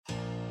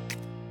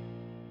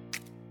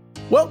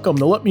Welcome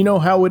to Let Me Know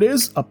How It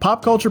Is, a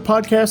pop culture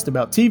podcast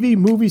about TV,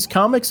 movies,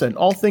 comics, and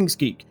all things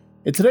geek.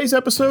 In today's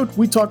episode,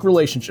 we talk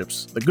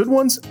relationships, the good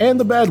ones and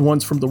the bad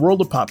ones from the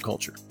world of pop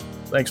culture.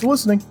 Thanks for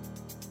listening.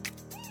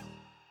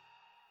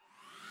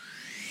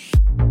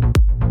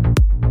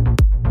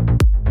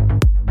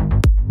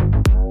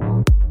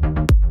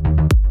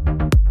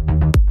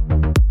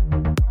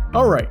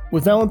 All right,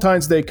 with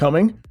Valentine's Day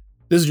coming,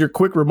 this is your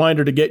quick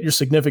reminder to get your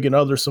significant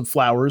other some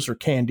flowers or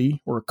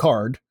candy or a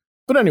card.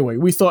 But anyway,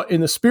 we thought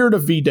in the spirit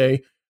of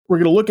V-Day, we're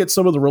going to look at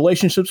some of the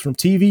relationships from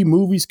TV,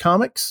 movies,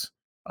 comics.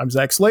 I'm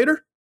Zach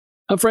Slater.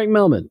 I'm Frank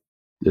Melman.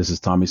 This is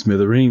Tommy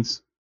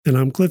Smithereens. And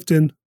I'm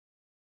Clifton.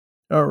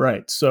 All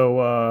right,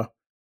 so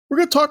we're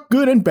going to talk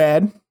good and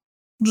bad.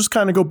 We'll just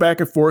kind of go back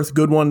and forth,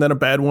 good one, then a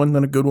bad one,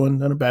 then a good one,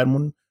 then a bad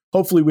one.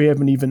 Hopefully we have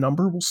an even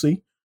number. We'll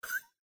see.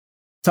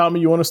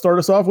 Tommy, you want to start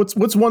us off?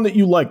 What's one that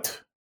you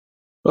liked?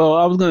 Well,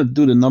 I was going to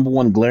do the number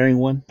one glaring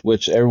one,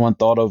 which everyone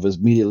thought of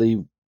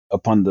immediately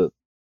upon the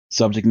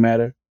subject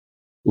matter,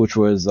 which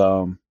was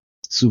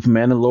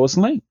Superman and Lois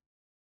Lane.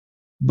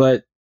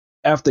 But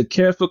after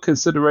careful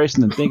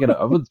consideration and thinking of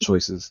other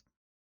choices,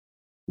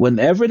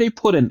 whenever they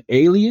put an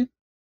alien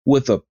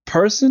with a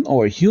person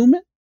or a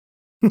human,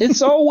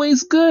 it's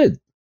always good.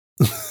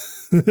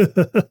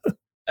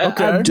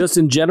 Okay. Just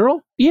in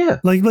general? Yeah.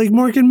 Like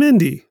Mork and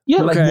Mindy.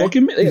 Yeah, Okay. like Mork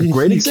and Mindy.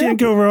 Great You example. can't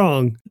go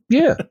wrong.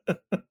 Yeah.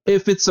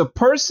 If it's a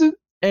person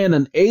and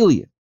an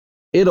alien,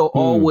 it'll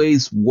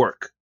always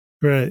work.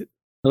 Right.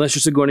 Unless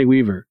you're Sigourney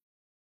Weaver.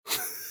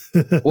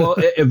 Well,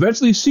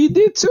 eventually she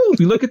did too. If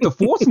you look at the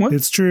fourth one,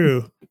 It's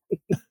true.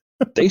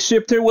 they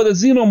shipped her with a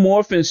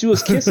xenomorph and she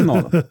was kissing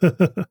on him.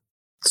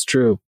 It's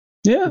true.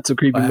 Yeah. It's a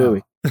creepy Wow.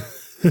 movie.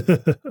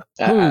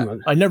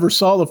 I never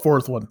saw the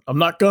fourth one. I'm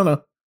not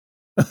gonna.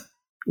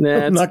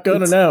 Nah, I'm not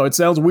gonna now. It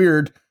sounds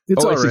weird.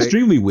 It's all it's right.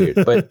 extremely weird,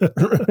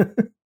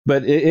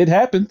 but it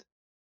happened.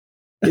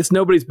 It's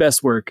nobody's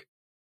best work.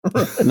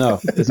 No,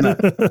 it's not.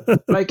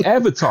 Like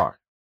Avatar.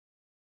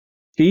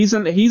 He's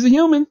a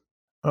human.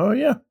 Oh,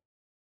 yeah.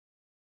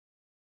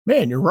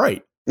 Man, you're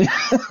right.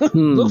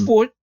 Look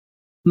for it.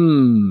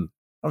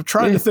 I'm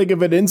trying to think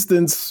of an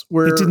instance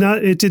where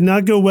It did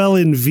not go well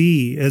in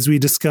V, as we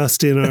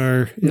discussed in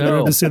our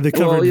No. episode that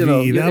covered Well, you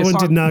know, V. That it's one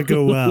hard- did not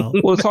go well.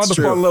 Well, it's hard That's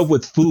to fall in true. love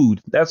with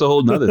food. That's a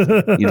whole nother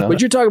thing. You know? But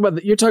you're talking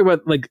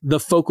about like the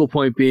focal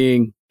point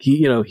being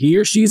he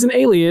or she's an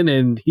alien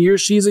and he or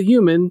she's a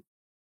human,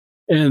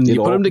 and you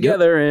put them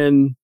together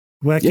and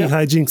Wacky Yeah.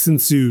 hijinks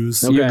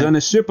ensues. Okay. You're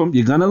gonna ship them.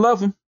 You're gonna love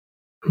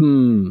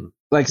them.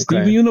 Like Okay.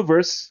 Steven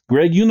Universe,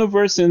 Greg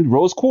Universe, and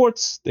Rose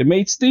Quartz. They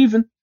made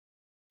Steven.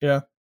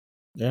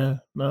 Yeah,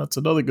 no, it's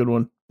another good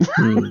one.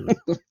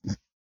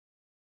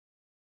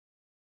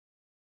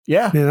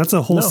 Yeah, Man, that's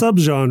a whole No.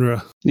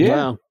 subgenre. Yeah.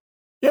 Wow.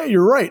 yeah,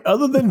 you're right.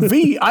 Other than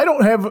V, I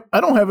don't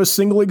have a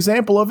single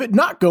example of it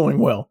not going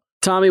well.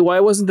 Tommy, why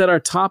wasn't that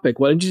our topic?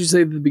 Why didn't you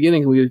say at the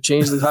beginning we would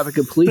change the topic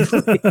completely?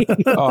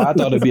 Oh, I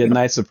thought it'd be a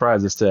nice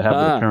surprise just to have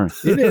it occurring.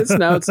 It is.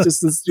 Now it's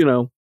just this,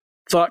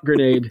 thought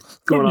grenade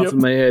going off Yep. in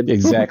my head.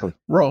 Exactly.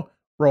 We're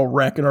all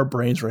racking our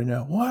brains right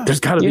now. Wow, There's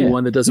got to be Yeah.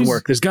 one that doesn't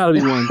work. There's got to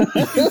be one.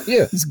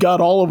 Yeah. he's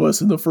got all of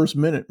us in the first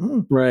minute.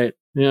 Right.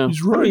 Yeah.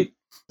 He's right.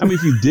 I mean,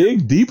 if you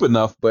dig deep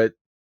enough, but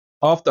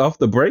off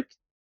the break,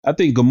 I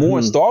think Gamora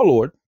and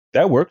Star-Lord,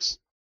 that works.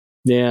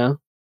 Yeah.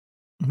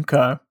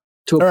 Okay,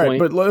 To a all right,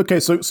 point. but okay,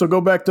 so go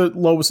back to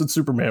Lois and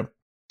Superman.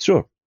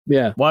 Sure.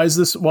 Yeah.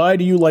 Why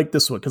do you like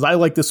this one? Because I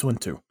like this one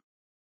too.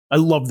 I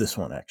love this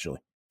one actually,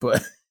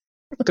 but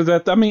Because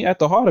at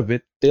the heart of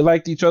it, they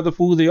liked each other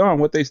for who they are and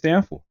what they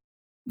stand for.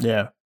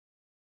 yeah.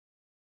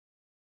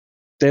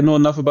 They know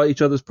enough about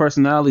each other's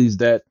personalities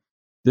that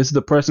this is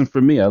the person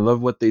for me. I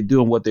love what they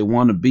do and what they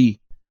want to be,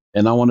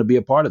 and I want to be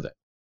a part of that.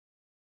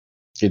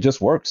 It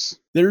just works.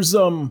 There's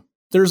a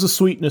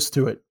sweetness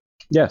to it.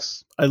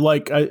 Yes. I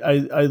like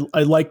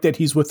that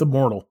he's with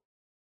Immortal.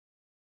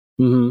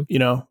 Mm-hmm. You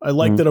know, I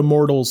like Mhm. that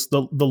Immortal's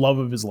the love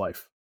of his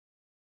life.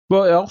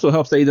 Well, it also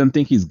helps that he doesn't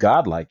think he's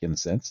godlike in a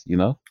sense, you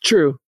know?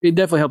 True. It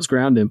definitely helps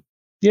ground him.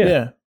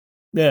 Yeah,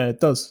 it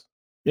does.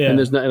 Yeah, And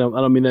there's not, I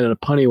don't mean that in a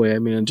punny way. I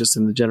mean, just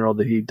in the general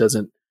that he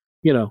doesn't,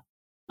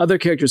 other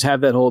characters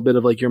have that whole bit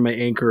of like, you're my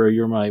anchor or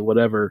you're my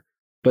whatever,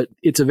 but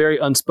it's a very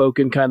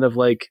unspoken kind of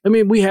like, I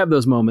mean, we have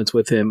those moments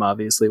with him,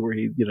 obviously, where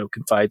he,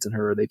 confides in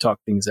her or they talk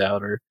things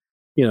out or,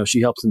 she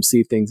helps him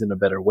see things in a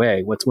better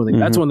way. That's one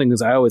thing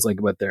that I always like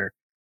about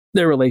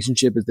their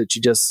relationship is that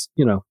she just,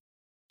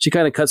 she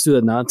kind of cuts through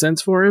the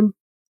nonsense for him.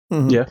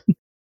 Mhm. Yeah.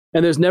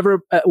 And there's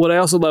never, what I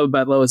also love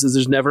about Lois is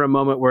there's never a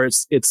moment where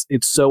it's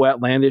so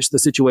outlandish, the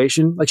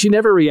situation. Like she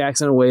never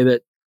reacts in a way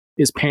that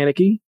is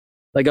panicky.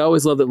 Like I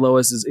always love that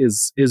Lois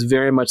is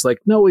very much like,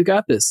 no, we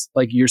got this.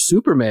 Like you're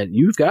Superman.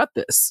 You've got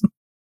this.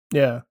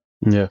 Yeah.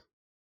 Yeah.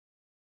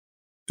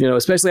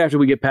 Especially after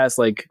we get past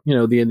like,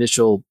 the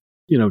initial,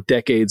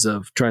 decades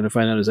of trying to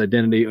find out his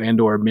identity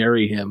and or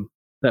marry him.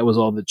 That was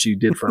all that she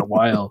did for a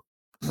while.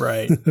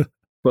 Right.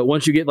 But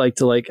once you get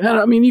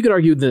you could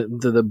argue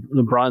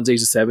the Bronze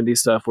Age of 70s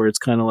stuff where it's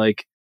kind of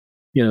like,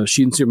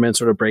 she and Superman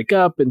sort of break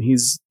up and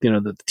he's,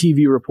 the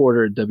TV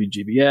reporter at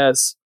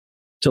WGBS.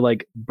 to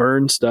like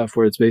Byrne stuff,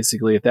 where it's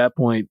basically at that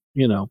point,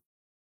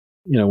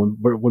 when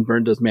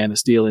Byrne does Man of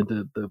Steel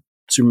into the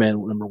Superman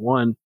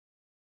 #1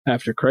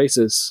 after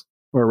Crisis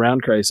or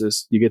around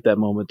Crisis, you get that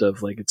moment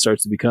of like it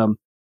starts to become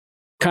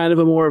kind of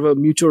a more of a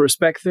mutual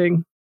respect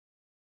thing.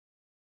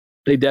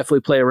 They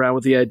definitely play around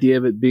with the idea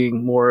of it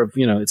being more of,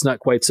 it's not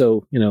quite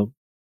so,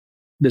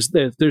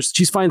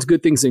 she finds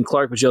good things in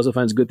Clark, but she also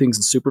finds good things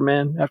in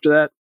Superman after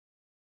that.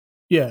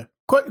 Yeah.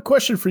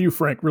 Question for you,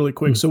 Frank, really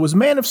quick. So was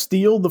Man of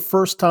Steel the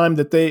first time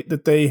that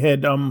they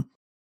had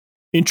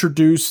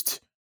introduced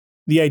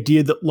the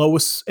idea that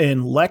Lois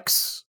and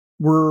Lex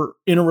were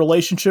in a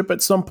relationship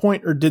at some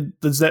point, or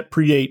does that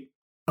predate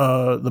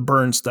the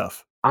Byrne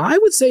stuff? I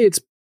would say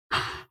it's,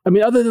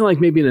 other than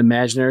like maybe an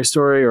imaginary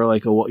story or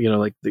like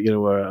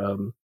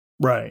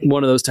right,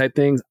 one of those type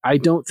things. I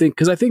don't think,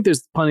 because I think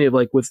there's plenty of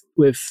like with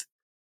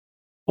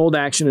old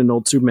action and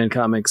old Superman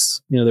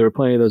comics, there were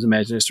plenty of those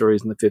imaginary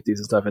stories in the 50s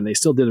and stuff, and they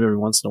still did it every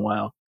once in a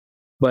while.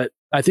 But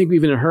I think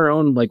even in her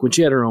own, like when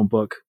she had her own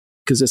book,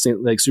 because this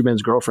ain't like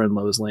Superman's girlfriend,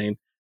 Lois Lane,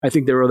 I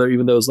think there were other,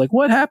 even those like,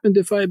 what happened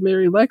if I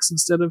married Lex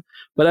instead of,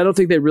 but I don't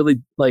think they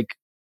really like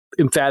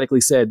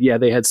emphatically said, yeah,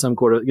 they had some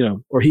sort of,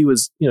 or he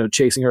was,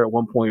 chasing her at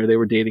one point, or they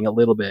were dating a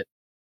little bit,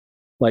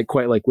 like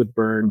quite like with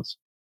Burns.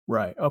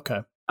 Right.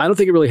 Okay. I don't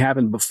think it really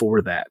happened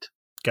before that.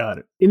 Got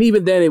it. And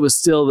even then it was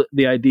still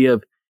the idea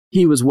of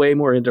he was way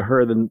more into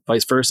her than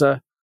vice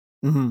versa.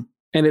 Mm-hmm.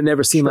 And it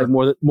never seemed like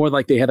more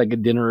like they had like a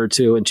dinner or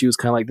two, and she was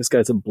kind of like, this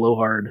guy's a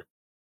blowhard.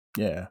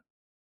 Yeah.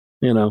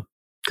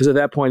 Because at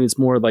that point it's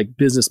more like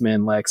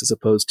businessman Lex as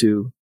opposed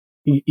to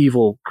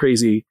evil,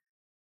 crazy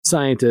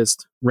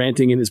scientist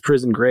ranting in his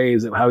prison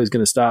graves of how he's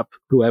going to stop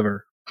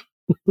whoever.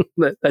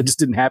 that just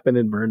didn't happen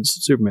in Byrne's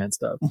Superman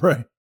stuff.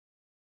 Right.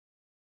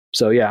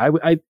 So yeah,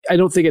 I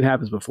don't think it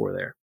happens before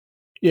there.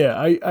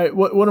 Yeah.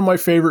 One of my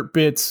favorite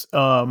bits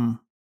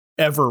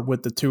ever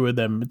with the two of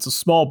them. It's a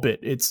small bit.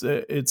 It's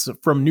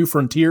from New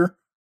Frontier.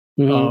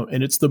 Mm-hmm.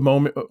 And it's the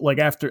moment like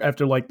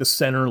after like the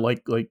center,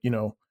 like,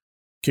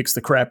 kicks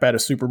the crap out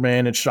of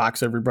Superman and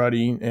shocks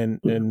everybody.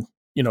 And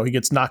he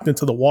gets knocked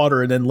into the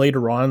water. And then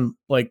later on,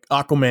 like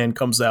Aquaman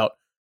comes out.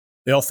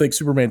 They all think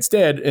Superman's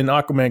dead, and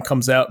Aquaman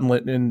comes out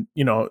and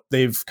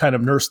they've kind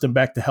of nursed him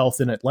back to health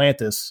in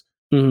Atlantis.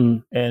 Mm-hmm.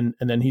 And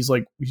then he's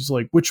like,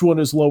 which one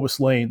is Lois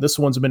Lane? This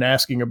one's been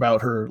asking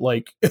about her,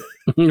 like,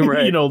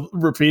 right.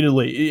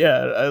 Repeatedly.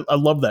 Yeah. I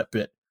love that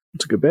bit.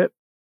 It's a good bit.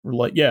 Or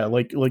like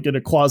in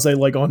a quasi,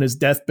 like on his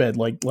deathbed,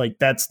 like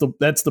that's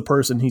the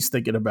person he's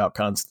thinking about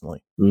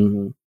constantly.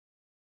 Mm-hmm.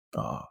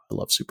 Oh, I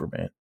love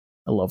Superman.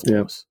 I love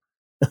Lois.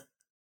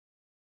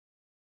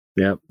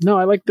 Yeah. No,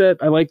 I like that.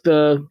 I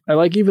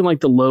like even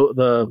like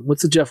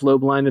what's the Jeff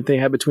Loeb line that they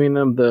had between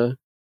them? The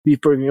beef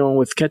bourguignon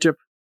with ketchup.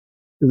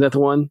 Is that the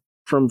one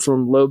from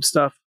Loeb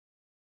stuff?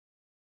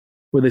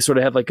 Where they sort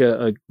of had like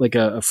a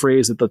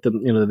phrase that let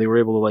them, they were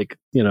able to like,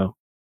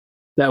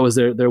 that was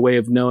their way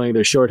of knowing,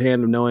 their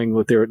shorthand of knowing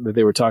what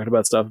they were talking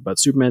about stuff, about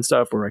Superman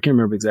stuff, or I can't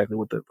remember exactly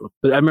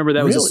but I remember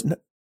that was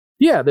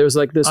there was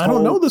like this. I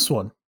don't know this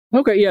one.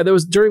 Okay. Yeah. There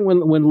was during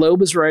when Loeb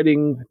was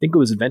writing, I think it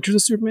was Adventures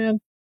of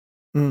Superman.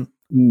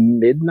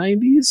 Mid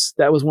 90s.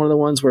 That was one of the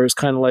ones where it's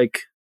kind of like,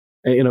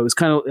 it was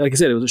kind of like I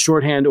said, it was a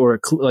shorthand or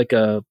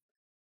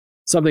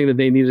something that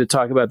they needed to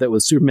talk about that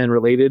was Superman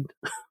related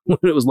when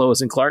it was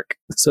Lois and Clark,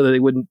 so that they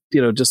wouldn't,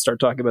 just start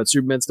talking about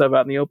Superman stuff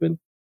out in the open,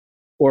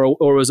 or it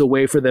was a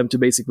way for them to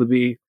basically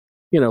be,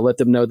 let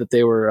them know that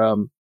they were,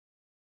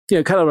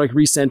 kind of like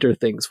recenter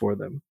things for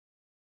them.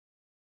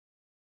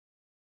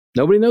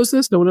 Nobody knows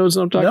this. No one knows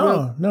what I'm talking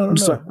about. No. I'm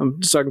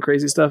just talking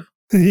crazy stuff.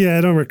 Yeah,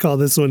 I don't recall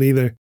this one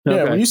either.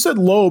 Yeah, when you said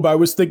Loeb, I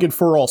was thinking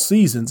For All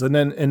Seasons, and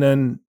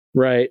then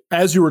right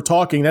as you were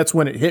talking, that's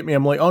when it hit me.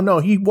 I'm like, oh no,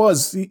 he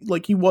was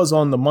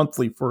on the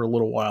monthly for a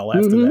little while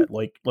after that,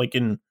 like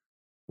in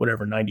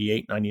whatever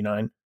 98,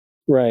 99,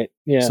 right?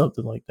 Yeah,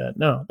 something like that.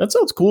 No, that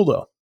sounds cool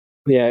though.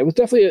 Yeah, it was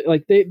definitely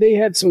like they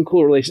had some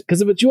cool relations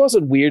but you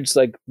also had weird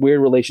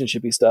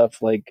relationshipy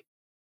stuff. Like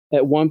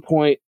at one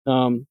point,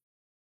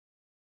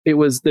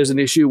 there's an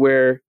issue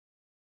where,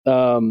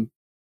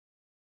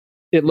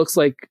 it looks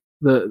like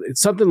it's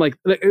something like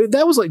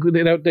that was like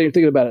they're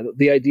thinking about it.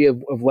 The idea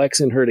of Lex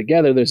and her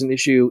together. There's an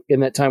issue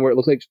in that time where it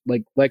looks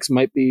like Lex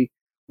might be,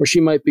 or she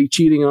might be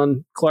cheating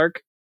on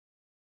Clark,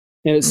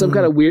 and it's some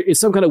kind of weird.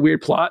 It's some kind of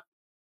weird plot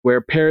where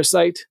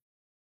Parasite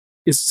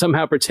is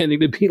somehow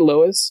pretending to be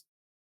Lois.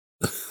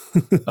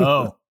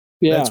 Oh,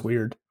 yeah, that's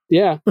weird.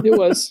 Yeah, it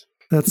was.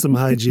 That's some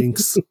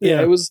hijinks.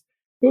 Yeah, it was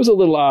a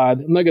little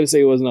odd. I'm not going to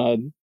say it wasn't odd,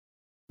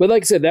 but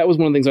like I said, that was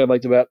one of the things I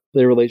liked about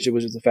their relationship,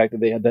 was just the fact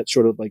that they had that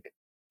sort of like,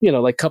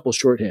 like couple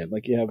shorthand,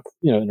 like you have,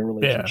 in a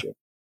relationship.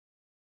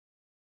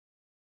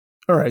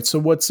 Yeah. All right. So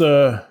what's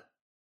so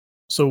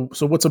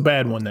what's a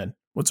bad one then?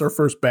 What's our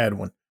first bad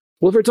one?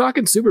 Well, if we're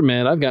talking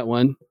Superman, I've got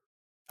one.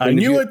 I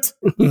knew it.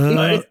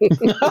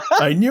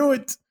 I knew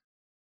it.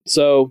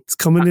 So it's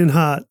coming in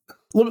hot.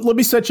 Let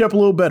me set you up a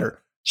little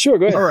better. Sure.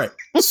 Go ahead. All right.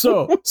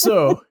 So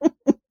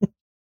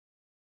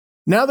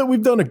now that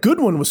we've done a good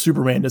one with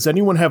Superman, does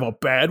anyone have a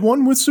bad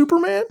one with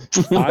Superman?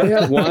 I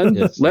have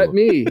one. Let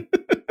me.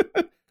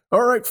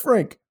 All right,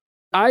 Frank.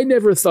 I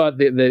never thought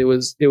that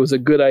it was a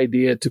good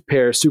idea to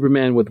pair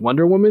Superman with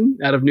Wonder Woman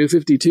out of New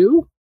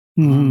 52.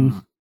 Mm-hmm.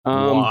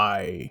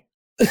 Why?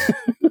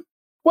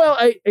 Well,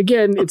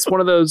 again, it's one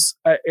of those.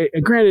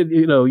 Granted,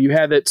 you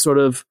had that sort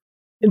of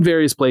in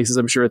various places,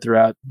 I'm sure,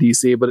 throughout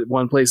DC, but at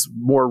one place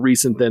more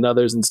recent than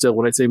others. And still,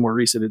 when I say more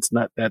recent, it's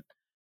not that,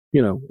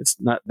 it's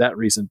not that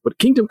recent. But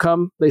Kingdom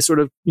Come, they sort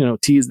of,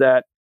 tease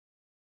that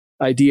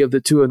idea of the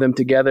two of them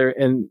together,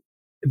 and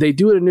they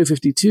do it in New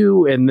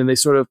 52, and then they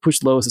sort of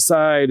push Lois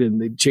aside,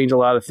 and they change a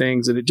lot of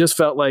things, and it just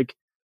felt like,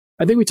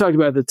 I think we talked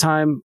about at the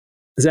time,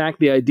 Zach,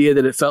 the idea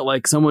that it felt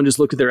like someone just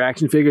looked at their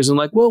action figures and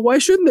like, well, why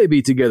shouldn't they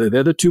be together?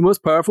 They're the two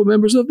most powerful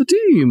members of the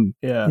team.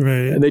 Yeah.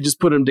 Right. And they just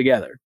put them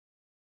together.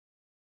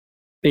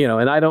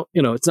 And I don't,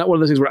 it's not one of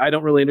those things where I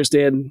don't really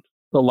understand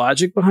the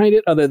logic behind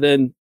it, other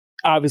than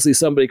obviously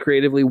somebody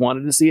creatively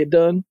wanted to see it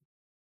done.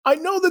 I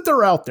know that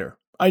they're out there.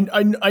 I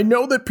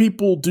know that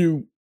people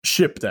do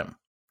ship them,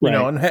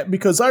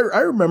 because I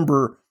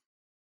remember,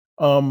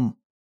 on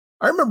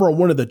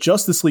one of the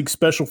Justice League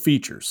special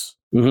features,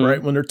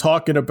 right, when they're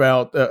talking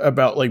about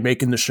like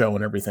making the show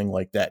and everything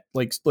like that,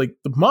 like the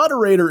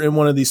moderator in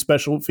one of these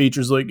special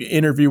features, like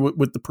interview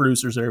with the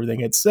producers and everything,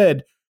 had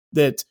said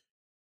that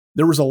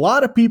there was a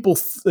lot of people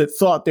that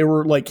thought they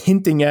were like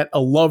hinting at a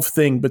love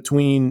thing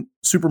between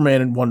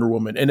Superman and Wonder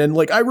Woman, and then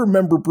like I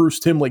remember Bruce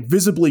Timm like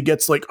visibly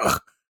gets like,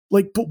 ugh.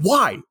 Like, but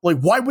why?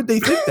 Like, why would they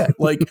think that?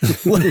 Like,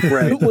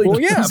 right. Like,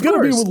 well, yeah, he's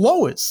going to be with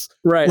Lois.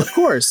 Right, of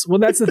course. Well,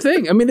 that's the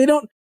thing. I mean, they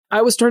don't,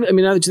 now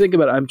that you think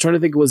about it, I'm trying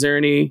to think, is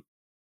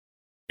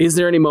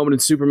there any moment in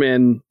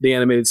Superman, the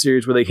animated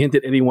series, where they hint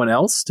at anyone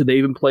else? Did they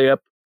even play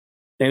up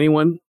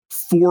anyone?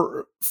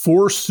 For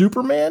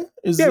Superman?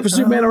 For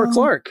Superman or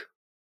Clark.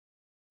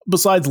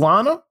 Besides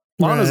Lana?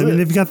 Lana's right. I mean,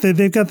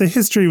 they've got the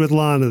history with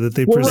Lana that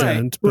they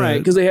present. Right,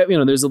 because they have,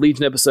 there's a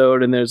Legion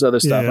episode and there's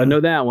other stuff. Yeah. I know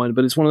that one,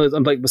 but it's one of those,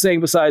 I'm like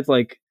saying, besides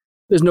like,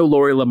 there's no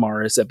Lori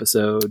Lamaris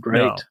episode,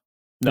 right?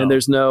 No. And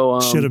there's no...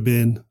 should have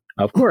been.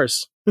 Of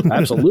course.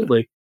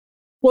 Absolutely.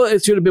 Well,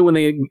 it should have been when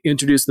they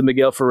introduced the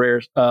Miguel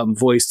Ferrer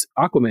voiced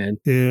Aquaman.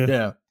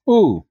 Yeah.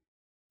 Ooh.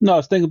 No, I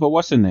was thinking about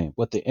what's her name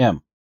with the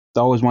M.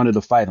 I always wanted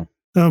to fight him.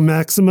 Oh,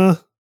 Maxima?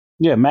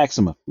 Yeah,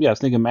 Maxima. Yeah, I was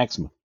thinking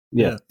Maxima.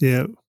 Yeah.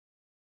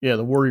 Yeah,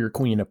 the Warrior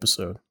Queen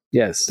episode.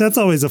 Yes. That's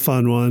always a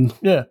fun one.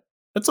 Yeah,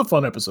 it's a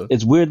fun episode.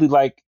 It's weirdly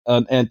like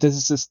an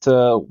antithesis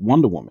to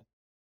Wonder Woman.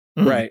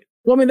 Mm-hmm. Right.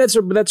 Well, I mean, that's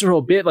her whole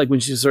bit. Like when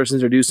she starts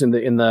introduced in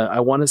the I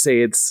want to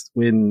say it's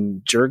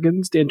when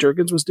Dan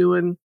Jurgens was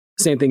doing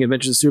the same thing,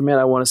 Adventures of Superman.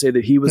 I want to say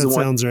that he was the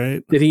one. Sounds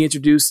right. That he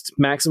introduced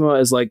Maxima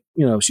as like,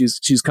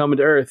 she's coming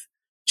to Earth.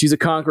 She's a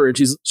conqueror, and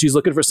she's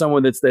looking for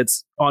someone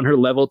that's on her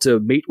level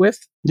to mate with.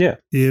 Yeah.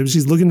 Yeah,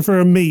 she's looking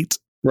for a mate.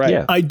 Right.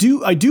 Yeah. I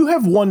do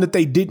have one that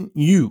they didn't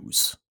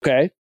use.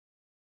 Okay.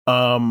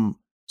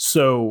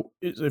 So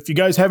if you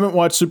guys haven't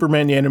watched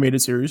Superman the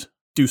animated series,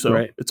 do so.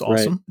 Right. It's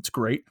awesome. Right. It's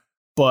great.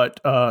 But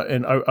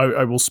and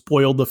I will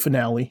spoil the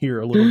finale here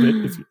a little bit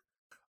if you,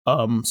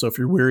 so if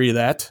you're weary of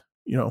that,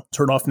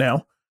 turn off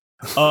now.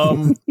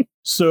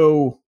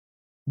 So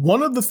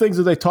one of the things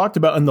that they talked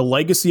about in the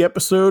Legacy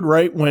episode,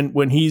 right,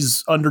 when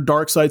he's under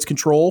Darkseid's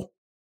control,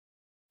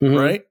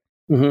 right?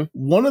 Mm-hmm.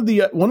 One of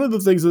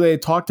the things that they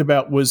had talked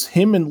about was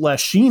him and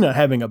Lashina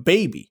having a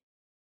baby.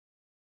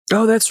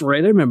 Oh, that's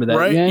right. I remember that.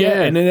 Right?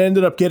 Yeah. And it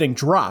ended up getting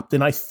dropped.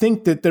 And I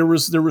think that there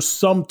was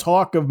some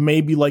talk of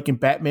maybe like in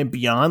Batman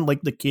Beyond,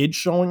 like the kid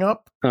showing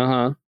up.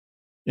 Uh-huh.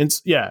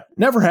 It's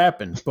never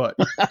happened, but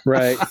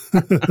right.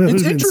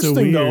 It's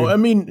interesting though. I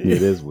mean,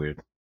 it is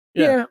weird.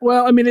 Yeah.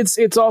 Well, I mean,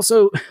 it's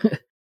also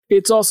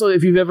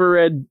if you've ever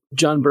read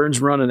John Byrne's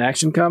run in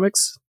Action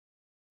Comics.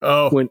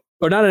 Oh.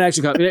 Or not an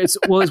Action comic. It's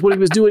what he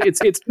was doing.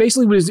 It's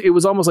basically it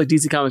was almost like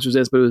DC Comics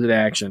Presents, but it was an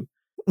action.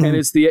 Mm-hmm. And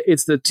it's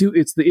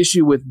the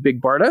issue with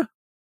Big Barda.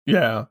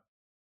 Yeah.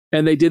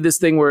 And they did this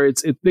thing where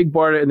it's Big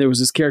Barda, and there was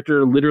this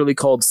character literally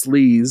called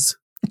Sleaze.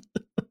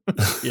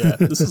 Yeah,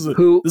 this is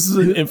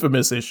an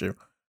infamous issue.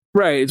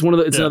 Right. It's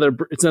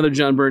another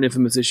John Byrne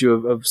infamous issue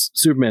of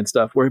Superman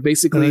stuff where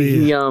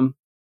basically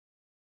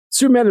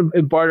Superman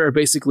and Barda are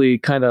basically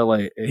kind of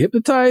like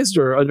hypnotized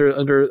or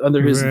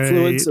under his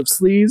influence of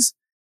Sleaze.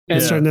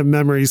 And starting to have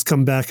memories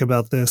come back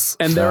about this.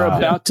 And they're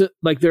about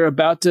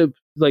to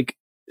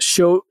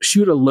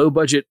shoot a low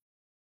budget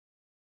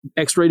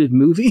X-rated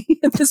movie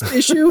in this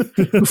issue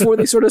before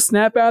they sort of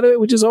snap out of it,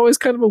 which is always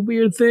kind of a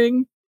weird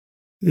thing.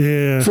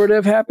 Yeah. For it to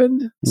have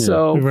happened. Yeah.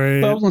 So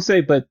but I was gonna say,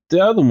 but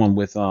the other one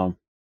with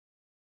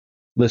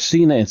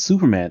Lashina and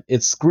Superman,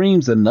 it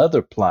screams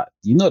another plot.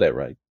 You know that,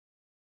 right?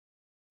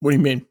 What do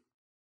you mean?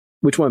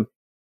 Which one?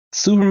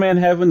 Superman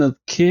having a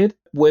kid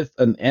with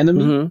an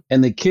enemy,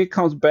 and the kid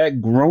comes back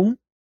grown.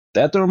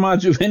 That don't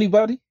remind you of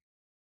anybody?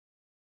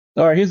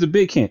 All right, here's a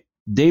big hint: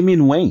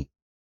 Damian Wayne.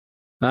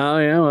 Oh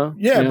yeah, well,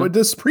 yeah, but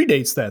this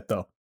predates that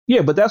though.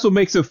 Yeah, but that's what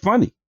makes it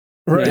funny.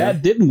 Right.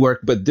 That didn't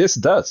work, but this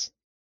does.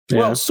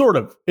 Well, sort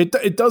of.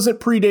 It doesn't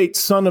predate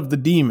Son of the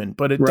Demon,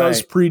 but it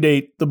does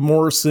predate the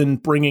Morrison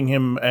bringing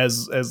him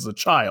as a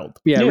child.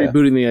 Yeah,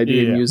 rebooting the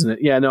idea and using it.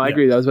 Yeah, no, I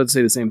agree. I was about to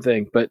say the same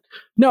thing. But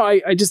no,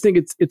 I just think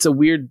it's a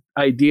weird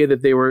idea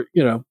that they were,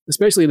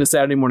 especially in the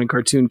Saturday morning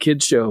cartoon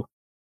kids show,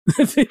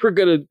 they were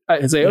going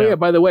to say, oh, yeah,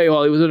 by the way,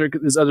 while he was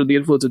under the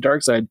influence of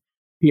Darkseid,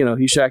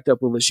 he shacked up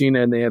with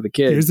Lashina and they have a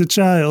kid. Here's a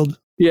child.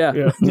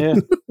 Yeah.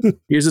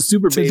 Here's a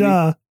super baby.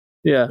 Ta-da.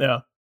 Yeah.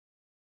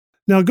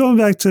 Now, going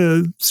back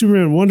to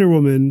Superman and Wonder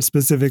Woman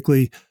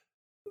specifically,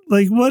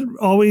 like what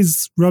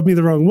always rubbed me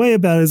the wrong way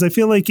about it is I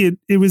feel like it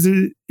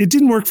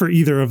didn't work for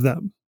either of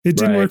them. It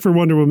didn't work for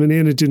Wonder Woman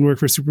and it didn't work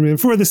for Superman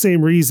for the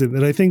same reason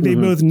that I think they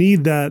both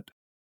need that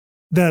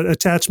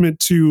attachment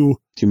to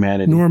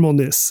humanity,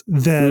 normalness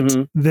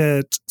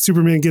that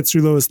Superman gets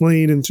through Lois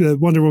Lane and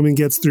Wonder Woman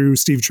gets through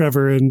Steve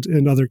Trevor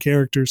and other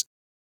characters.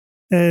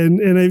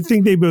 And I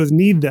think they both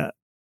need that.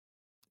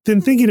 Then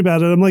thinking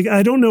about it, I'm like,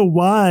 I don't know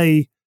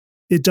why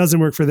it doesn't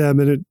work for them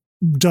and it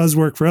does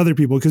work for other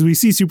people, because we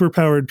see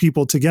superpowered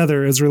people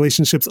together as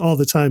relationships all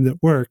the time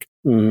that work.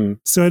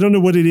 So I don't know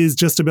what it is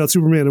just about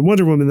Superman and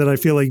Wonder Woman that I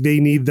feel like they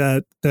need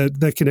that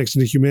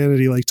connection to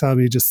humanity, like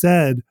Tommy just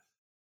said,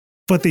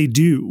 but they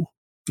do.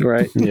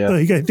 Right. Yeah.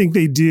 Like I think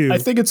they do. I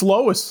think it's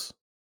Lois.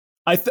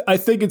 I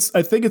think it's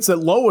that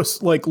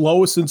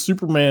Lois and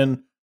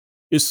Superman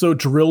is so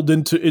drilled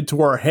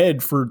into our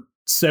head for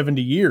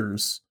 70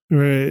 years.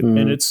 Right.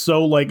 And it's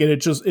so and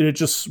it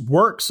just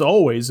works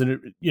always.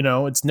 And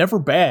it's never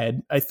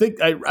bad. I think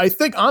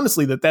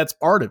honestly that's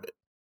part of it.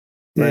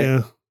 Right?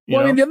 Yeah.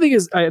 Well, I mean, the other thing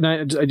is,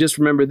 I just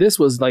remember this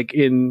was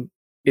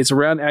it's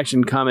around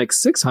Action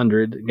Comics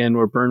 600 again,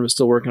 where Byrne was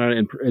still working on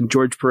it and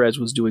George Perez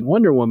was doing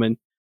Wonder Woman.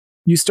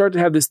 You start to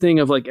have this thing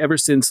of ever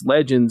since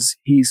Legends,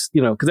 he's,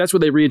 because that's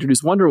where they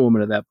reintroduced Wonder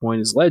Woman at that point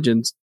is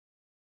Legends.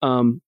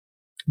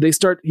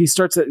 Clark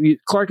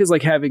is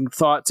having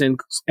thoughts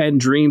and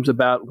dreams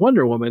about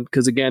Wonder Woman.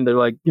 Cause again, they're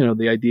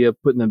the idea of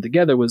putting them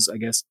together was, I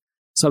guess,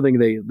 something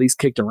they at least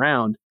kicked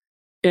around.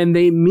 And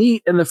they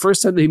meet, and the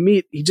first time they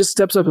meet, he just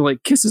steps up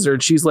and kisses her,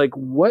 and she's like,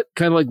 "What?"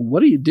 Kind of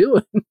what are you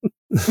doing?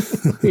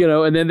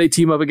 And then they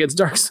team up against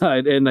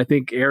Darkseid, and I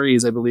think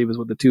Ares, I believe, is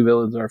what the two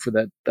villains are for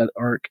that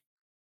arc.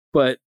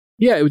 But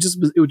yeah, it was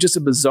just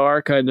a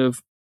bizarre kind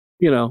of,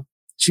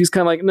 she's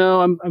kind of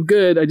no, I'm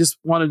good. I just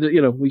wanted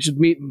to, we should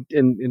meet,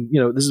 and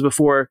this is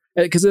before,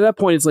 because at that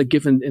point it's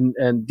Giffen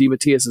and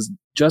DeMatteis'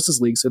 Justice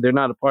League, so they're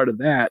not a part of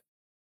that.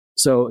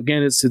 So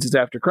again, since it's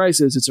after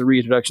Crisis, it's a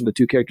reintroduction of the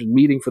two characters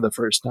meeting for the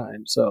first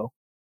time. So,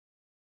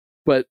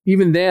 but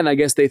even then, I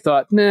guess they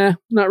thought, nah,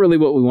 not really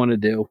what we want to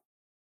do.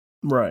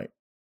 Right.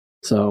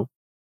 So,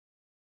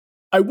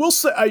 I will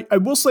say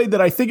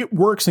that I think it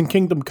works in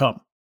Kingdom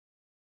Come.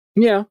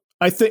 Yeah.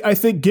 I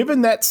think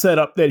given that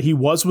setup that he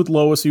was with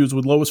Lois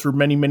for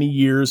many, many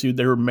years.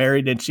 They were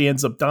married and she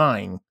ends up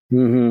dying.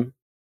 Mm-hmm.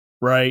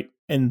 Right.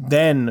 And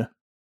then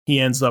he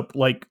ends up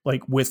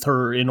with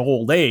her in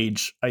old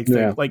age. I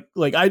think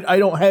I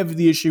don't have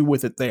the issue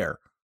with it there.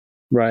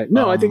 Right.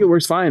 No, I think it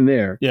works fine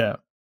there. Yeah.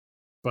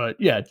 But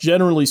yeah,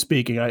 generally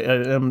speaking,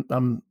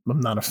 I'm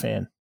not a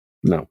fan.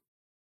 No.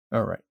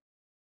 All right.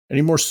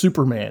 Any more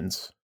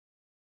Supermans?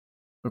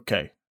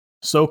 Okay.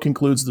 So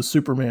concludes the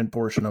Superman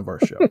portion of our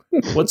show.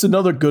 What's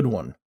another good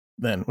one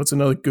then? What's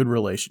another good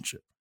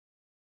relationship?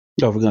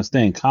 So if we're gonna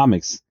stay in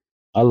comics,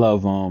 I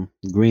love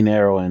Green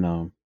Arrow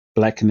and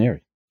Black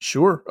Canary.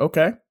 Sure.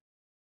 Okay.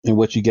 In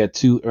which you get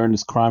two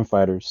earnest crime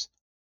fighters,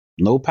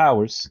 no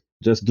powers,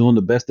 just doing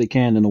the best they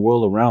can in the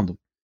world around them.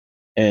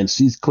 And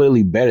she's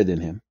clearly better than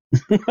him.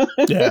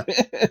 Yeah.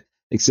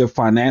 Except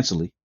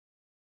financially.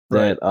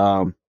 Right.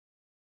 That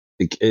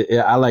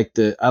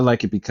I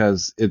like it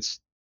because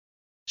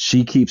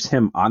she keeps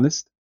him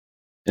honest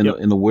in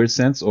a weird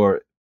sense,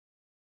 or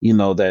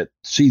that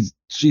she's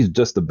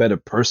just a better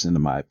person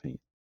in my opinion.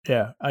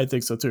 Yeah, I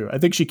think so too. I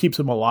think she keeps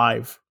him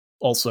alive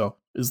also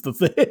is the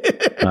thing.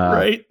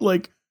 Right?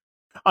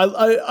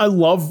 I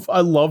love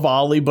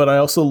Ollie, but I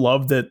also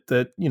love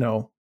that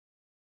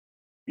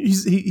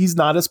he's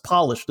not as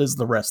polished as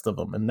the rest of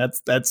them, and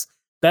that's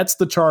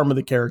the charm of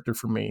the character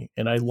for me.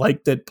 And I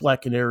like that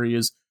Black Canary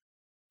is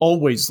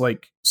always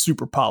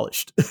super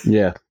polished.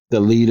 Yeah, the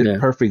leader,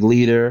 perfect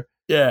leader,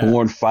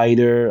 born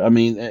fighter. I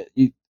mean,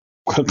 he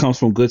comes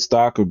from good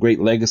stock or great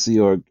legacy,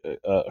 or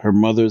her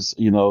mother's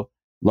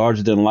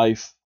larger than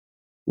life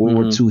World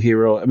War II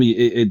hero. I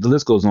mean, the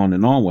list goes on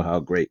and on with how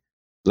great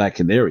Black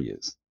Canary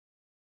is.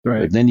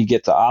 Right. But then you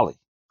get to Ollie.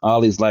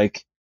 Ollie's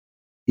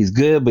he's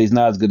good, but he's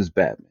not as good as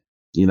Batman.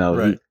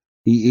 Right.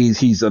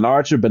 He's an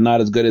archer, but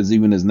not as good as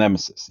even his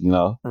nemesis.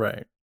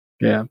 Right.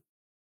 Yeah.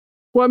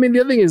 Well, I mean, the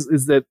other thing is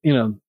that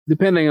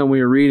depending on when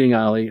you're reading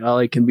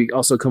Ollie can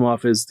also come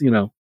off as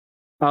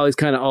Ollie's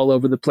kind of all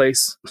over the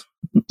place.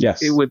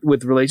 Yes.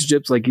 with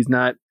relationships,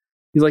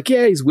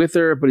 he's with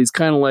her, but he's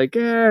kind of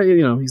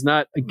he's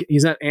not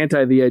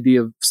anti the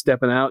idea of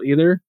stepping out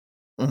either.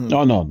 Mm-hmm.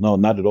 Oh no,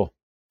 not at all.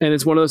 And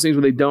it's one of those things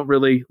where they don't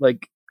really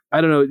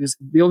I don't know.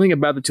 The only thing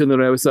about the two that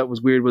I always thought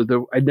was weird was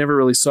I never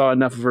really saw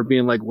enough of her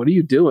being what are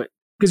you doing?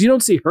 Because you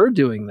don't see her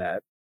doing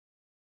that.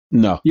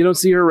 No. You don't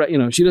see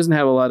her, she doesn't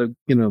have a lot of,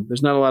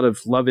 there's not a lot of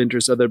love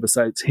interest other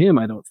besides him,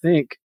 I don't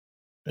think,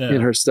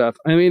 in her stuff.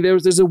 I mean,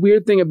 there's a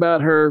weird thing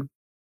about her.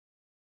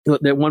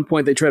 At one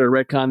point, they try to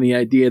retcon the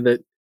idea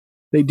that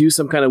they do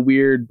some kind of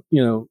weird,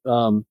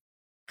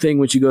 thing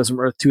when she goes from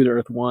Earth 2 to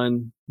Earth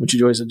 1, when she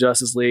joins the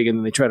Justice League, and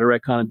then they try to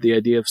retcon the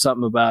idea of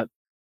something about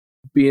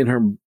being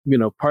her,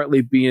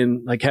 partly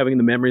being like having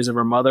the memories of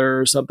her mother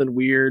or something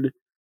weird.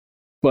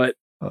 But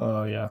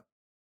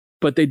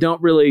but they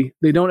don't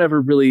ever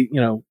really,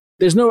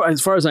 there's no, as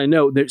far as I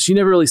know, she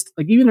never really,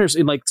 like even her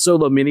in like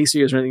solo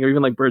miniseries or anything, or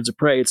even like Birds of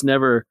Prey, it's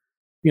never,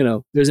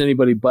 there's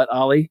anybody but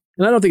Ollie.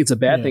 And I don't think it's a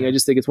bad thing. I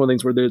just think it's one of the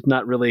things where there's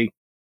not really,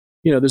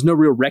 there's no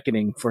real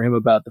reckoning for him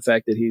about the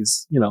fact that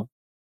he's,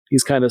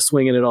 he's kind of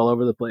swinging it all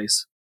over the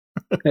place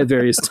at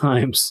various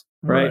times.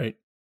 Right.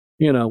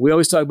 We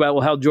always talk about,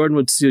 well, how Jordan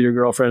would steal your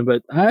girlfriend,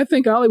 but I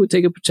think Ollie would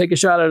take a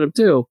shot at him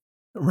too.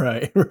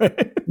 Right.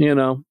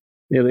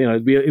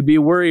 It'd be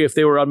a worry if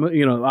they were on,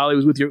 Ollie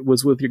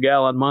was with your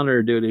gal on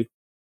monitor duty.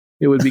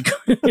 It would be,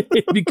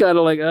 it'd be kind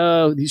of like,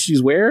 oh,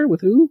 she's where?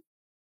 With who?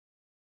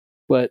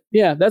 But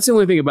yeah, that's the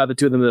only thing about the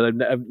two of them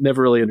that I've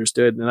never really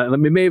understood.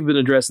 And it may have been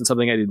addressed in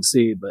something I didn't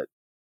see, but.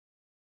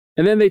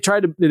 And then they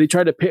tried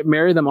to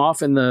marry them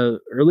off in the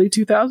early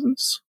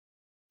 2000s.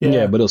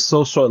 Yeah, but it was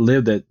so short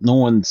lived that no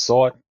one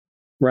saw it.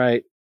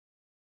 Right.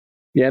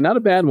 Yeah, not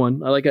a bad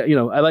one. I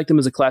like them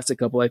as a classic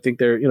couple. I think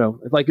they're,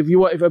 like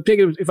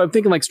if I'm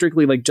thinking like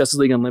strictly like Justice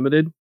League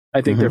Unlimited,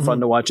 I think they're fun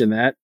to watch in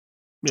that.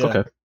 Yeah.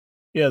 Okay.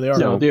 Yeah, they are.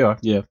 No, they are.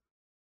 Yeah.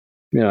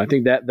 I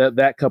think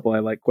that couple I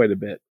like quite a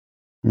bit.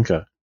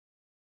 Okay.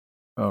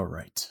 All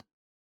right.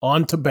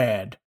 On to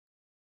bad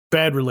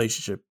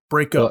relationship.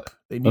 Break up.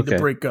 They need to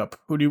break up.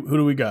 Who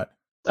do we got?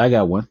 I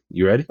got one.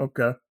 You ready?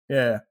 Okay.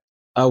 Yeah.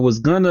 I was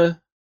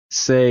gonna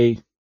say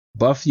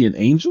Buffy and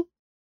Angel.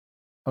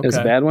 Okay. It's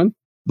a bad one.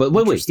 But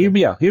wait, hear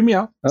me out. Okay.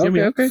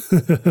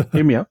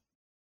 Hear me out.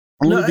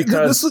 Only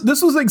because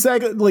this was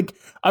exactly like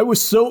I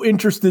was so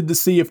interested to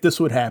see if this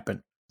would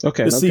happen.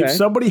 Okay. To see if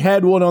somebody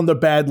had one on the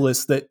bad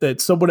list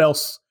that someone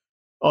else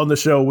on the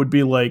show would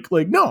be like,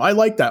 no, I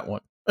like that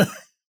one.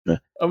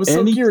 I was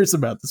so curious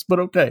about this, but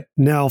okay.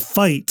 Now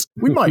fight.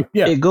 We might,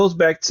 yeah. It goes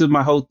back to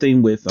my whole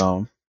thing with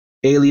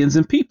aliens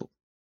and people.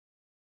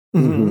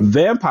 Mm-hmm.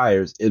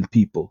 Vampires and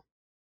people.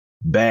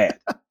 Bad.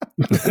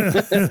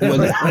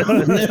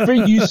 Whenever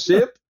you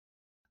ship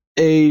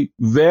a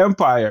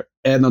vampire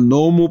and a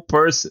normal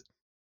person,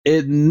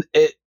 the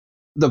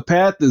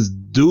path is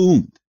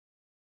doomed.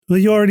 Well,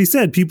 you already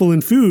said people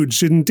in food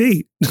shouldn't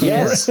date.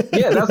 Yes.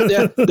 Yeah,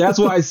 that's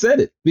why I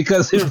said it,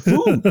 because they're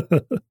food.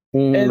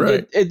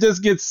 And it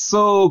just gets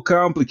so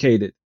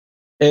complicated.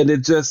 And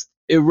it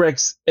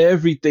wrecks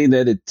everything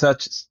that it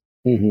touches.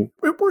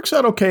 Mm-hmm. It works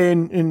out okay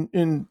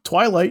in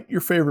Twilight,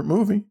 your favorite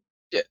movie.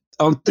 Yeah,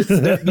 but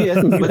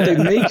they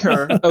make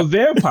her a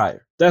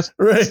vampire. That's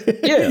right.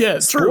 Yeah. Yeah.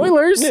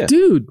 Spoilers,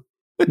 dude.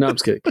 No, I'm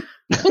just kidding.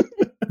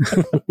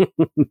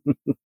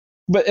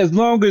 But as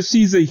long as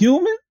she's a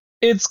human,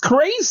 it's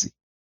crazy.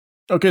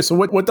 Okay, so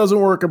what doesn't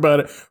work about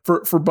it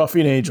for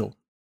Buffy and Angel?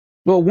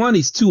 Well, one,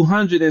 he's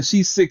 200 and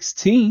she's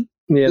 16.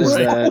 Yeah, there's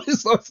that.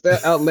 It's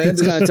that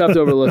outlandish. It's kind of tough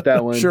to overlook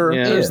that one. Sure,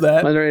 yeah. there's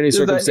that. Under any There's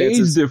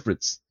circumstances. that age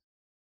difference.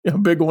 Yeah,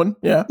 big one.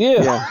 Yeah.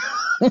 Yeah.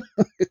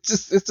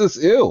 It's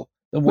just ill.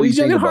 Well, he's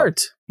young at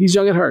heart. He's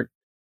young at heart.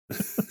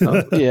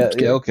 Oh, yeah,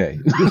 okay.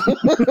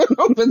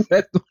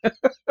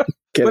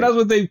 But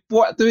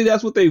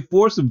that's what they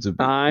force him to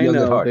be. I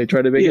know. They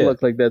try to make it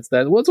look like that's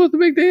that. What's the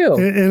big deal?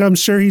 And I'm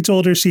sure he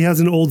told her she has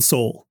an old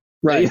soul.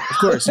 Right. Of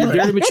course. You're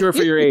very mature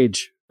for your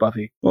age,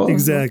 Buffy. Well,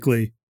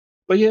 exactly.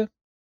 But yeah.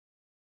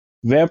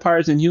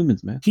 Vampires and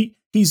humans, man.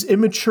 He's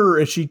immature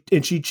and she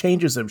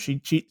changes him. She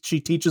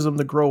teaches him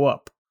to grow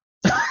up.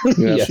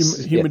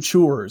 Yes. He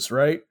matures,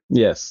 right?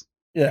 Yes.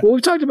 Yeah. Well,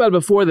 we've talked about it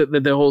before that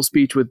the whole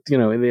speech with,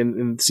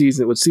 in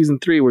season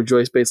 3 where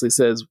Joyce basically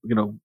says,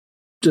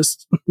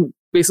 just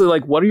basically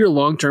like, what are your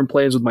long-term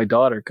plans with my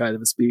daughter kind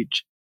of a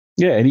speech.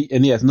 Yeah.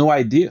 And he has no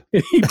idea.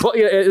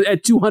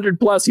 At 200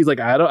 plus, he's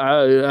like,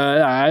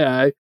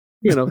 I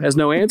has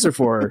no answer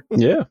for her.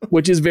 Yeah.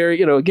 Which is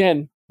very,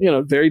 again,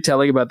 very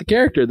telling about the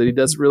character that he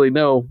doesn't really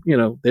know,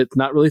 it's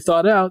not really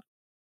thought out.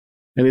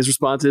 And his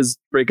response is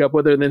break up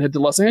with her and then head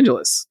to Los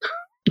Angeles.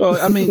 Well,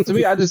 I mean, to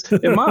me,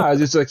 in my eyes,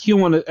 it's like he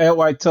want to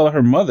outright tell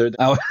her mother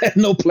I had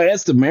no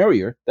plans to marry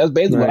her. That's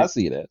basically what I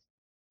see it as.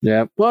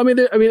 Yeah. Well,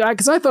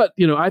 because I thought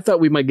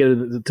we might get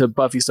into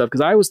Buffy stuff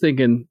because I was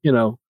thinking,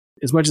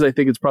 as much as I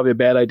think it's probably a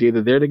bad idea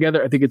that they're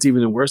together, I think it's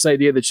even a worse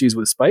idea that she's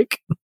with Spike.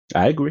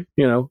 I agree.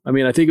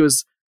 I think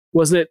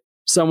wasn't it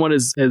someone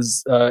as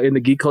in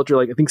the geek culture,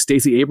 like I think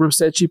Stacey Abrams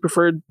said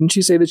didn't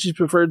she say that she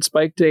preferred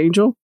Spike to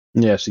Angel?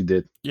 Yeah, she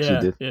did. Yeah,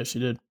 she did. Yeah, she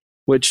did.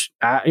 Which,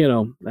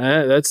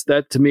 that's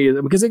that to me,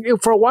 because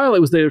for a while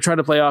they were trying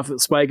to play off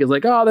Spike as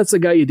like, oh, that's the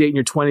guy you date in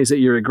your 20s that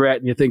you regret,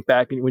 and you think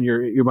back when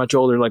you're much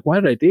older, like, why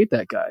did I date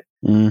that guy?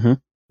 Mm-hmm.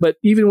 But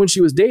even when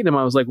she was dating him,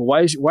 I was like, well,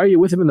 why are you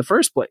with him in the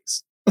first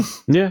place?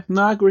 Yeah,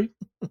 no, I agree.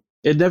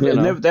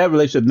 That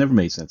relationship never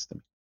made sense to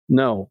me.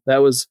 No, that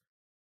was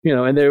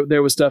and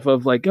there was stuff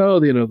of like, oh,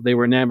 they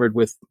were enamored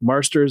with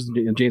Marsters,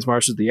 James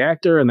Marsters, the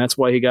actor, and that's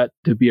why he got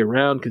to be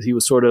around, because he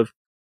was sort of,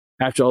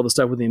 after all the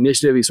stuff with the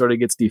Initiative, he sort of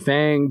gets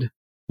defanged,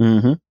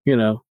 and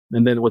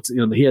then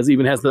he has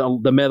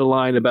the meta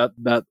line about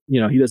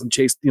he doesn't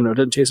chase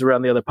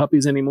around the other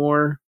puppies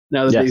anymore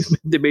now that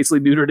they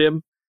basically neutered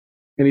him,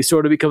 and he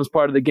sort of becomes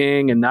part of the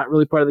gang and not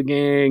really part of the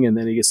gang, and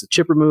then he gets the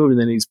chip removed, and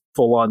then he's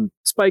full on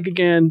Spike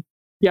again.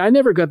 Yeah, I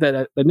never got that.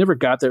 I never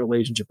got that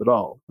relationship at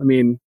all. I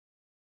mean,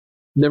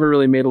 never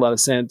really made a lot of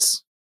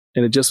sense,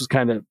 and it just was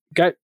kind of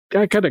got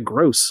kind of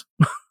gross.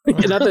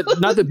 not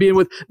that being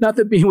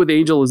with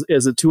Angel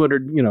as a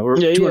 200 or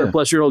 200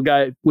 plus year old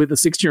guy with a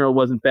 16-year-old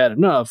wasn't bad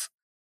enough.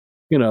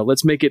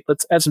 Let's make a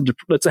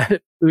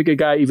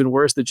guy even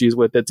worse that she's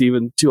with, that's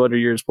even 200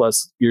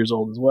 years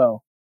old as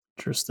well.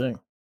 Interesting.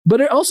 But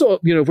it also,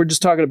 if we're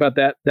just talking about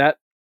that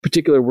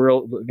particular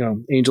world,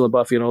 Angel and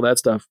Buffy and all that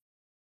stuff,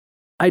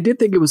 I did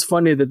think it was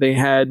funny that they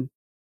had,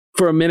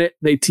 for a minute,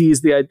 they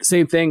teased the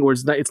same thing where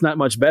it's not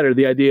much better,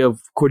 the idea of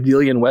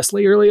Cordelia and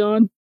Wesley early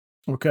on.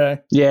 Okay.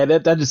 Yeah,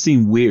 that just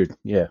seemed weird.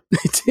 Yeah.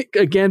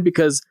 Again,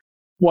 because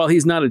while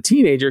he's not a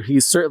teenager,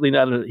 he's certainly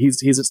not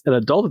he's an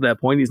adult at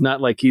that point. He's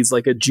not like he's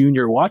like a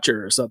junior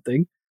watcher or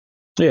something.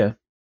 Yeah.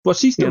 Well,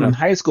 she's still in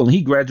high school and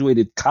he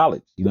graduated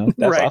college, That's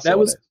right. That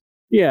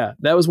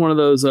was one of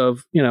those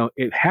of,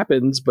 it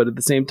happens, but at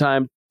the same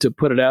time, to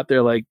put it out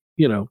there, like,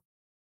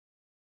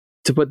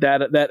 to put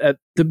to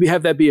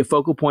have that be a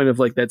focal point of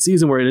like that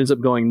season where it ends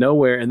up going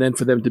nowhere, and then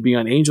for them to be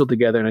on Angel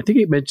together, and I think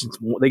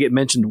they get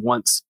mentioned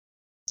once.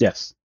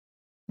 Yes,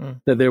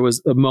 that there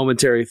was a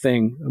momentary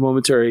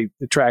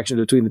attraction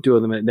between the two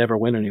of them, and it never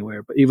went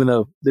anywhere. But even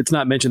though it's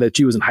not mentioned that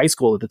she was in high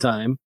school at the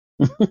time,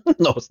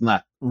 no, it's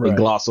not. Right. They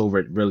gloss over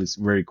it really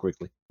very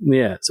quickly.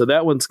 Yeah, so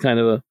that one's kind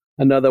of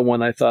another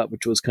one I thought,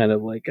 which was kind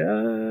of like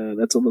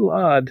that's a little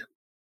odd.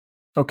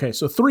 Okay,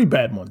 so 3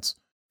 bad ones.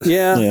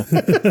 Yeah.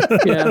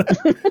 Yeah.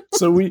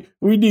 So we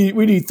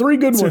need 3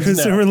 good ones now.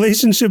 So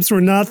relationships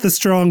were not the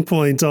strong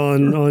point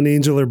on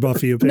Angel or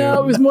Buffy, apparently.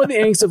 No, it was more the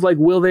angst of like,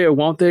 will they or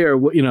won't they, or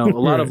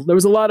there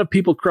was a lot of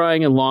people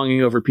crying and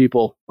longing over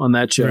people on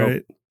that show.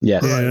 Right.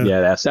 Yes.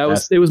 Yeah.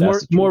 It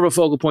was more of a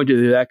focal point to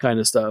do that kind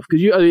of stuff,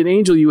 because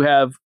Angel, you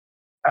have,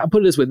 I'll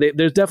put it this way,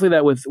 there's definitely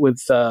that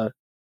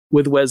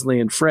with Wesley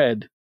and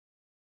Fred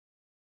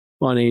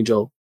on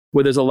Angel,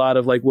 where there's a lot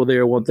of like, will they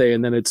or won't they,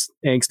 and then it's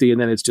angsty,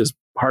 and then it's just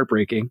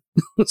heartbreaking.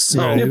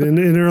 So, right.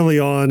 And early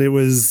on, it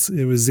was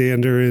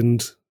Xander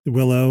and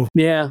Willow.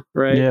 Yeah,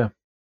 right. Yeah,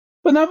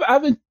 but I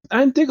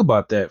didn't think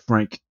about that,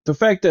 Frank. The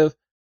fact that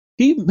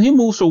he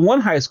moves from one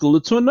high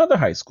school to another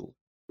high school,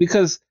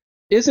 because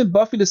isn't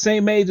Buffy the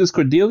same age as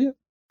Cordelia?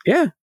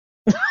 Yeah.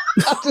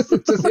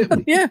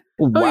 Yeah.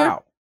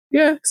 Wow.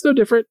 Yeah, it's no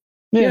different.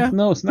 Yeah,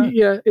 no, it's not.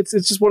 Yeah, it's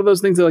just one of those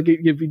things that, like,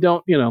 if you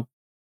don't,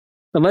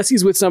 unless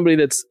he's with somebody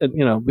that's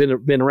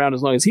been around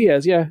as long as he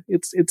has,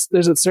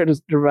 there's a certain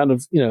amount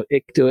of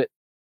ick to it.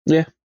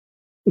 Yeah.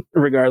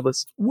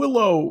 Regardless.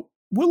 Willow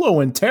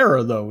and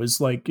Tara though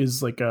is like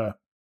a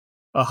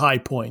high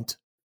point.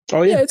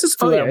 Oh yeah, it's just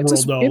for that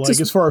world though. Like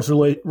as far as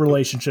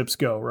relationships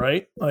go,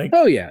 right? Like,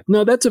 oh yeah,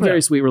 no, that's a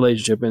very sweet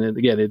relationship, and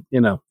again,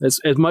 as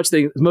most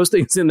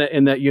things in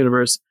that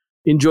universe,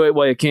 enjoy it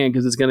while you can,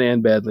 because it's going to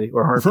end badly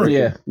or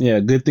heartbreaking. Yeah.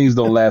 Good things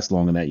don't last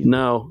long in that universe.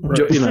 No,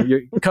 right.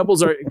 Your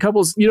couples.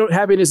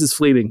 Happiness is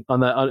fleeting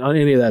on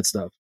any of that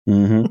stuff.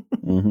 Mm-hmm.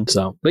 Mm-hmm.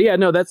 So, but yeah,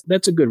 no, that's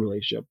a good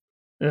relationship.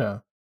 Yeah.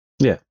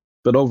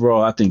 But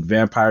overall, I think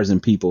vampires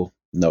and people.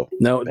 No,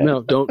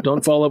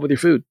 don't fall up with your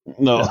food.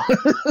 No.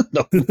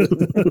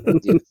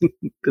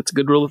 That's a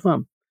good rule of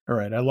thumb. All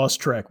right, I lost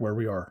track where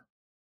we are.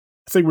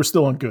 I think we're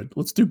still on good.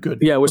 Let's do good.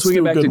 Yeah, we're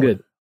swinging back to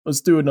good.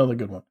 Let's do another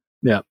good one.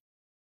 Yeah.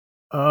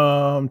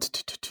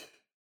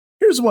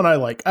 Here's one I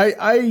like.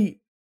 I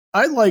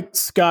like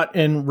Scott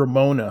and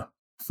Ramona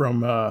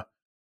from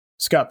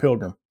Scott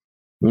Pilgrim.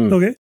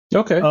 Okay.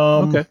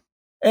 Okay.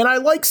 And I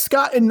like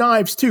Scott and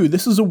Knives too.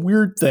 This is a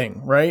weird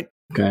thing, right?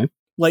 Okay.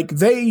 Like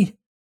they,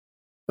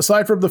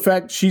 aside from the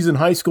fact she's in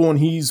high school and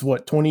he's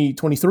what,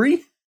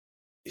 23?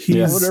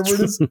 Whatever it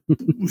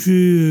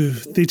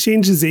is. They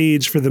changed his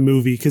age for the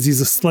movie because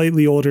he's a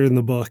slightly older in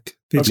the book.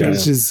 They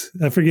changed his,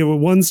 I forget what,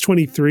 one's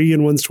 23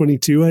 and one's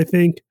 22, I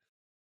think.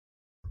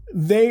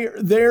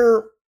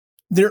 Their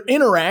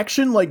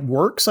interaction like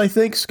works, I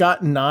think,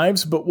 Scott and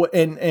Knives, but what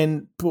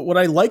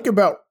I like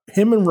about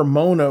him and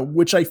Ramona,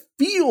 which I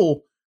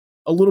feel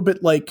a little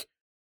bit like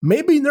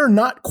maybe they're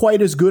not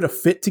quite as good a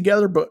fit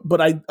together,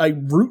 but I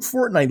root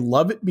for it and I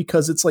love it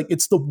because it's like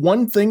it's the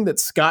one thing that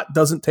Scott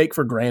doesn't take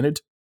for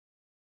granted.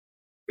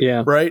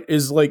 Yeah. Right?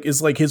 Is like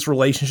his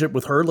relationship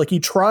with her. Like he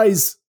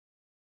tries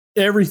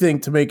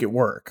everything to make it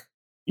work,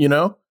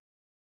 At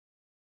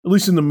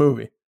least in the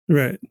movie.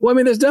 Right. Well, I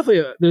mean, there's definitely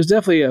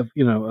a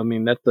I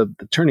mean, that's the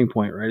turning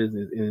point, right?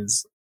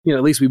 Is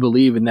at least we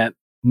believe in that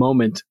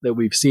moment that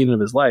we've seen of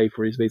his life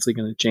where he's basically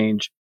going to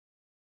change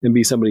and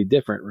be somebody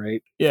different,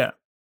 right? Yeah.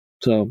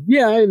 So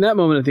yeah, in that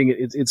moment, I think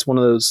it's one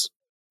of those.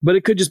 But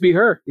it could just be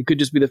her. It could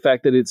just be the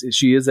fact that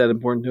she is that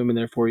important to him, and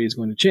therefore he's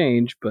going to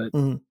change. But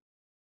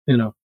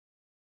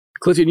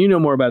Clifton, you know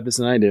more about this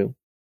than I do.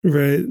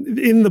 Right.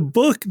 In the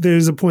book,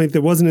 there's a point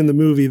that wasn't in the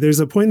movie. There's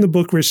a point in the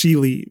book where she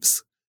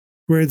leaves,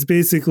 where it's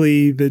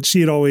basically that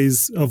she had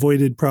always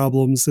avoided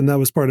problems. And that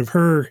was part of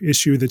her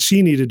issue that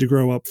she needed to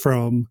grow up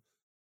from,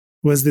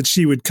 was that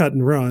she would cut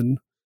and run.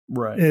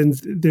 Right. And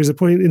there's a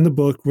point in the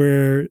book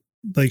where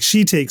like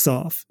she takes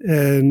off,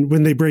 and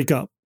when they break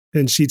up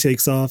and she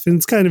takes off, and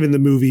it's kind of in the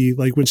movie,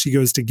 like when she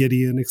goes to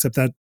Gideon, except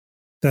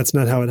that's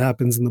not how it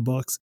happens in the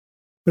books.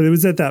 But it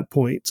was at that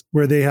point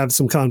where they have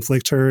some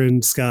conflict, her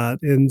and Scott.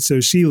 And so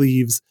she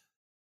leaves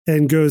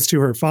and goes to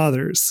her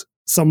father's,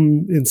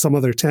 in some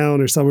other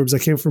town or suburbs. I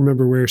can't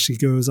remember where she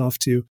goes off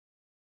to.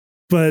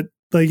 But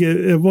like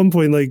at one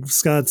point, like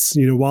Scott's,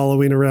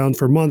 wallowing around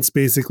for months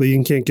basically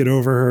and can't get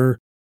over her.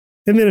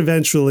 And then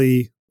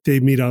eventually they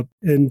meet up.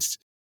 And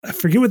I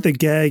forget what the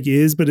gag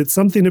is, but it's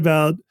something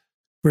about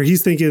where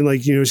he's thinking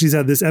like, she's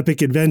had this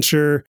epic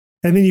adventure.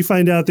 And then you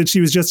find out that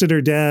she was just at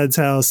her dad's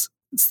house,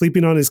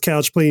 sleeping on his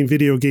couch, playing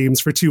video games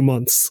for 2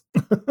 months.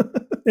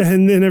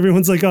 And then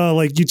everyone's like, oh,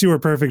 like you two are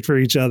perfect for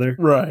each other.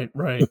 Right.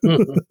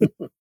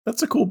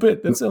 That's a cool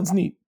bit. That sounds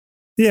neat.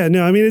 Yeah,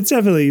 no, I mean, it's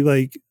definitely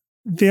like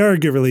they are a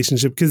good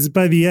relationship because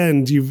by the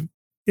end,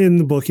 in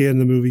the book and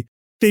the movie,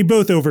 they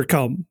both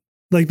overcome.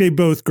 Like they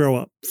both grow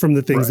up from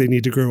the things they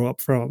need to grow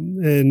up from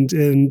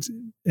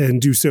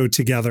and do so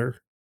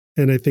together.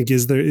 And I think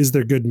is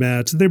their good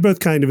match. They're both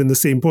kind of in the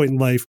same point in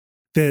life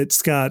that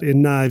Scott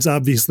and Knives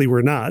obviously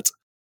were not.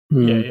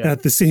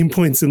 At the same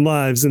points in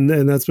lives, and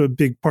that's a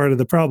big part of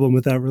the problem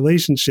with that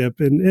relationship,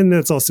 and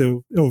that's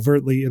also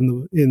overtly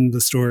in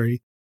the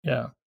story.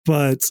 Yeah,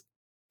 but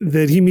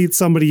that he meets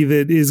somebody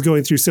that is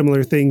going through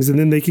similar things, and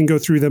then they can go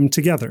through them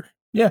together.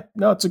 Yeah,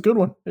 no, it's a good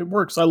one. It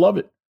works. I love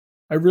it.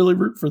 I really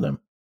root for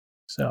them.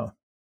 So,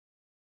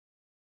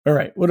 all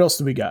right, what else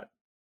do we got?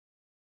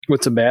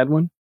 What's a bad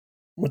one?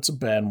 What's a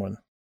bad one?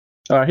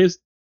 Here's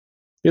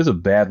a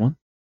bad one.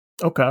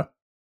 Okay,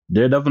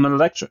 Daredevil and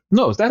Elektra.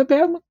 No, is that a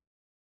bad one?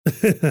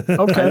 Okay.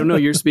 I don't know.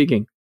 You're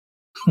speaking.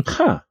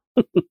 Huh.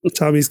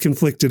 Tommy's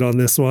conflicted on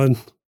this one.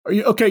 Are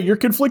you okay? You're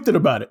conflicted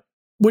about it,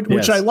 which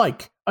Yes. I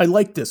like. I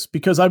like this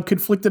because I'm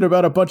conflicted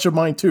about a bunch of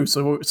mine too.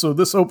 So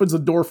this opens the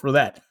door for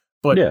that.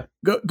 But yeah.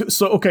 Go,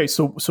 so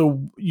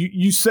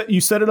you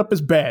set it up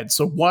as bad.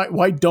 So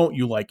why don't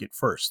you like it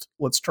first?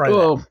 Let's try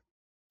that.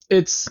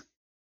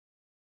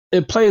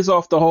 It plays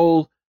off the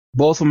whole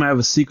both of them have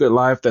a secret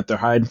life that they're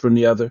hiding from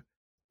the other,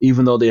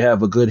 even though they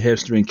have a good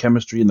history and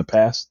chemistry in the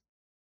past.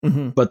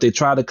 Mm-hmm. But they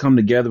try to come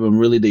together when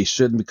really they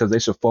shouldn't, because they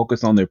should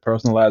focus on their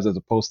personal lives as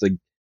opposed to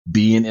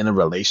being in a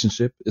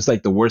relationship. It's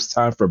like the worst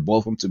time for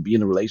both of them to be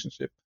in a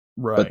relationship.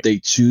 Right. But they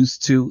choose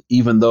to,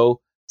 even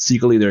though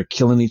secretly they're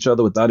killing each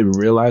other without even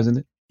realizing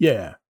it.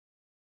 Yeah.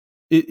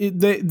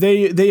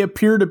 They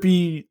appear to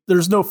be,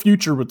 there's no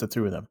future with the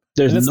two of them.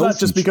 There's and it's no not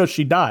just future. because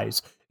she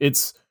dies.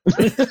 It's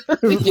Right.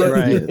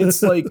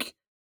 It's like,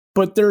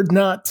 but they're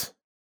not,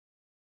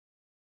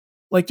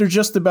 like, they're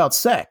just about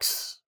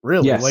sex.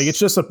 Really, Yes. like it's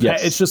just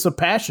Yes. it's just a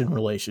passion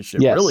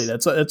relationship. Yes. Really,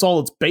 that's all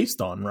it's based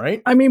on,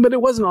 right? I mean, but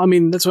it wasn't. I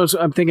mean, that's what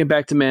I'm thinking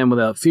back to Man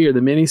Without Fear, the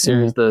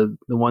miniseries, the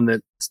one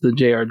that's the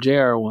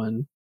JR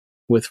one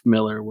with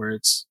Miller, where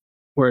it's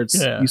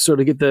Yeah. you sort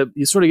of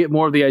get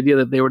more of the idea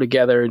that they were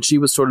together, and she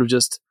was sort of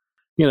just,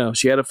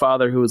 she had a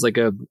father who was like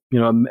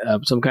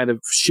some kind of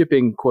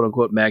shipping quote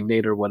unquote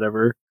magnate or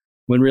whatever,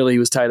 when really he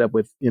was tied up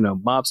with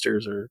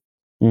mobsters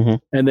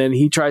and then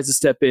he tries to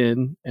step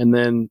in and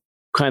then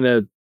kind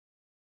of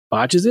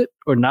botches it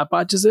or not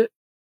botches it.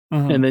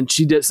 Mhm. And then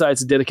she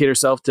decides to dedicate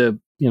herself to,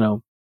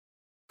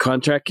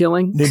 contract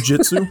killing.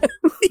 Ninjutsu.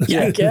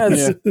 Yeah, I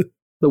guess.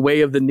 The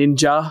way of the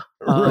ninja.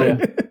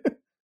 Right.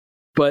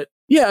 But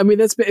yeah, I mean,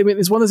 it's one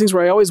of those things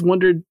where I always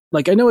wondered,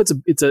 like, I know it's a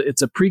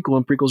prequel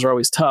and prequels are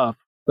always tough,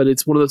 but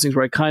it's one of those things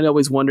where I kind of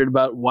always wondered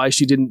about why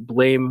she didn't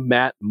blame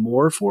Matt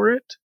more for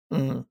it.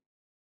 Mhm.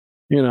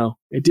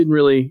 It didn't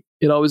really,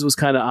 it always was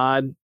kind of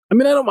odd. I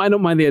mean, I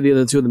don't mind the idea of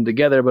the two of them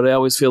together, but I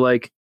always feel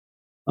like,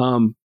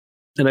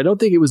 and I don't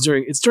think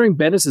it's during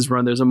Bendis'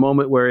 run. There's a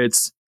moment where I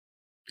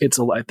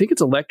think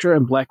it's Elektra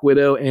and Black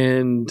Widow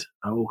and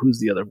who's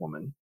the other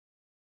woman?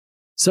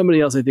 Somebody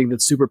else I think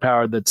that's super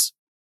powered, that's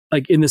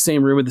like in the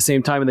same room at the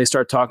same time, and they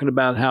start talking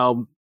about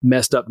how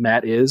messed up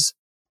Matt is.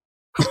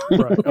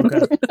 Right.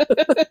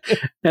 Okay.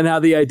 And how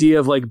the idea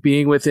of like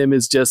being with him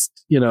is just,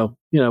 Bad.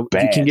 you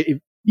can get,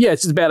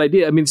 it's just a bad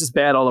idea. I mean, it's just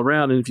bad all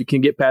around. And if you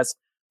can get past,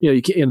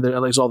 you can't,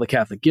 there's all the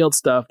Catholic guilt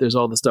stuff. There's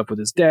all the stuff with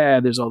his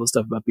dad. There's all the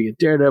stuff about being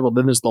Daredevil.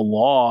 Then there's the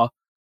law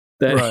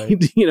that,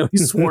 Right.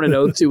 he's sworn an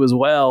oath to as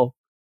well.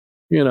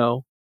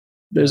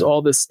 There's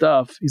all this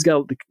stuff.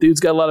 The dude's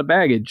got a lot of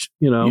baggage,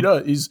 He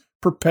does. He's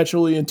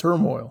perpetually in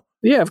turmoil.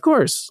 Yeah, of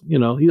course.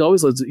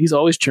 He's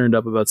always churned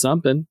up about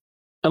something,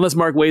 unless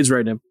Mark Waid's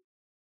writing him.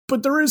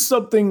 But there is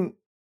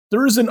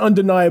an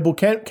undeniable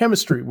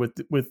chemistry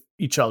with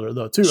each other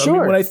though too. Sure.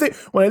 I mean,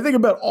 when I think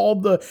about all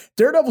the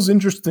Daredevil's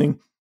interesting,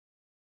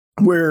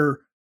 where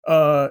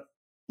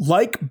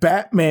like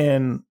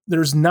Batman,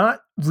 there's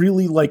not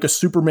really like a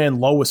Superman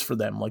Lois for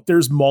them. Like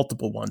there's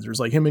multiple ones. There's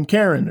like him and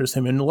Karen. There's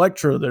him and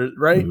Elektra. There,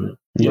 right? Mhm.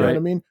 You know Right. what I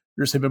mean?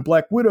 There's him and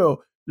Black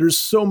Widow. There's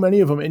so many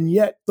of them. And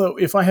yet, though,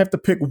 if I have to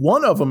pick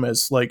one of them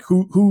as like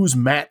who's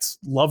Matt's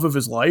love of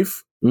his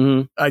life,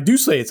 I do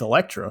say it's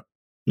Elektra.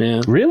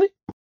 Yeah. Really?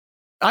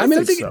 I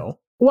think so.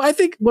 Well, I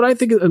think what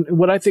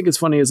I think is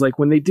funny is like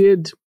when they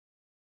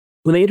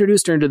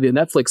introduced her into the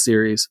Netflix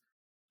series,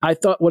 I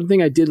thought one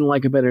thing I didn't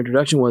like about her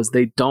introduction was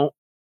they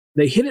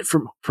hit it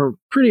from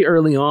pretty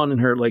early on in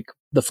her, like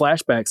the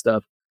flashback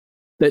stuff,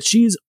 that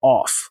she's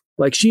off.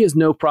 Like she has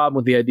no problem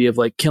with the idea of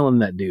like killing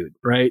that dude,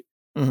 right?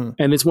 Mm-hmm.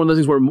 And it's one of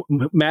those things where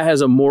Matt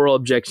has a moral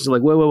objection. She's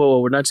like, whoa,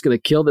 we're not just going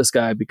to kill this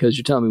guy because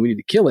you're telling me we need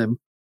to kill him.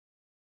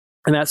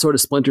 And that sort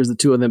of splinters the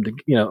two of them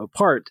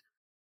apart.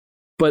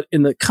 But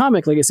in the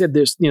comic, like I said,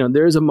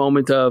 there's a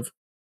moment of,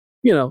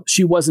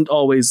 she wasn't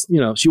always,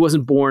 she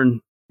wasn't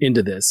born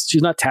into this.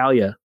 She's not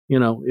Talia, you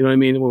know what I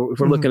mean? If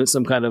we're looking at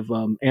some kind of,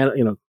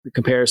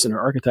 comparison or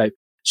archetype,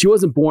 she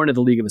wasn't born in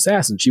the League of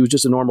Assassins. She was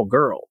just a normal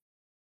girl.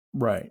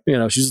 Right.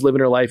 She's just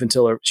living her life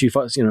until she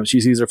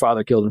sees her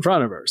father killed in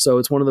front of her. So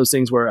it's one of those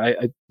things where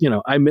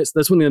I miss.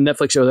 That's one of the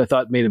Netflix shows I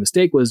thought made a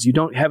mistake was you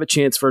don't have a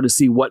chance for her to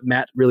see what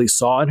Matt really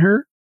saw in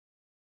her.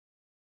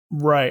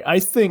 Right. I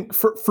think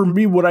for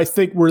me, what I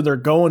think where they're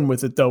going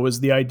with it though is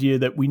the idea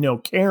that we know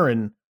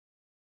Karen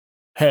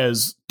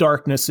has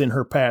darkness in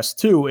her past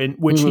too, and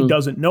which he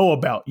doesn't know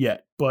about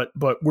yet. But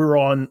we're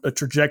on a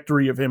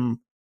trajectory of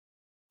him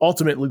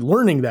ultimately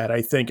learning that.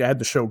 I think had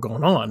the show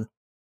going on.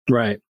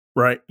 Right.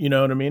 Right. You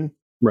know what I mean?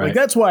 Right. Like,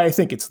 that's why I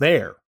think it's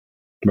there.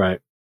 Right.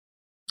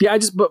 Yeah.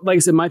 But like I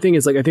said, my thing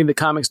is like, I think the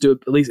comics do it,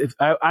 at least if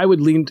I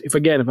would lean, if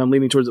I'm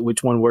leaning towards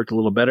which one worked a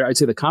little better, I'd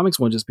say the comics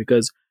one, just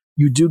because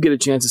you do get a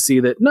chance to see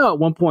that. No, at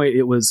one point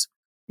it was,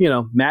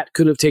 Matt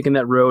could have taken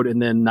that road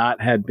and then not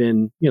had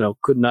been,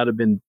 could not have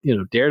been,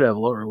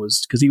 Daredevil, or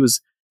was because he was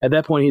at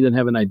that point, he didn't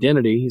have an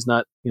identity. He's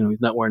not, he's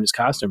not wearing his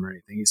costume or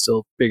anything. He's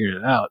still figuring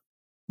it out.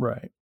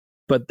 Right.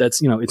 But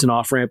that's, it's an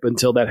off ramp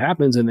until that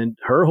happens. And then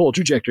her whole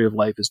trajectory of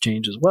life has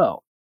changed as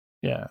well.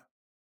 Yeah.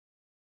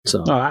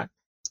 So I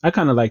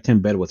kind of liked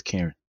him better with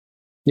Karen.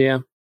 Yeah.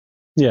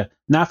 Yeah.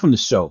 Not from the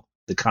show,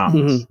 the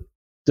comics.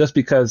 Just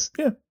because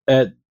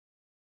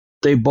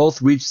they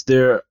both reached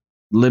their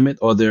limit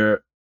or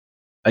they're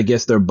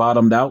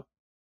bottomed out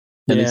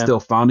and they still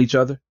found each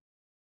other.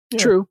 Yeah.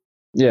 True.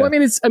 Yeah. Well,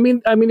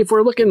 if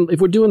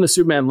we're doing the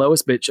Superman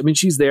Lois bitch,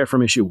 she's there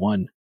from issue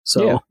 1.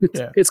 So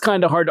it's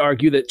kind of hard to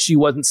argue that she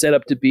wasn't set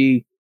up to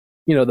be,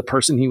 the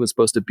person he was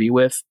supposed to be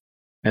with.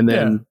 And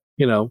then,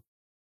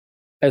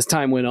 as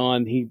time went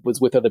on, he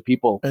was with other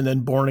people. And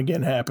then Born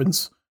Again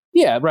happens.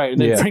 Yeah, right. And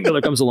then Frank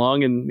Miller comes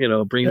along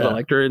and, brings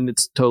Elektra, and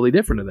it's totally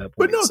different at that point.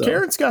 But no,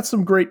 Karen's got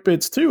some great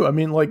bits too. I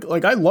mean,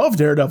 like I love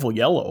Daredevil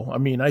Yellow. I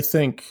mean, I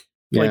think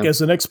like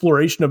as an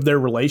exploration of their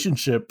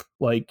relationship,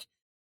 like,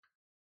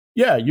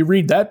 you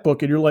read that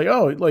book and you're like,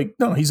 oh, like,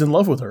 no, he's in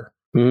love with her.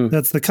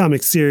 That's the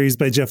comic series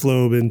by Jeff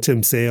Loeb and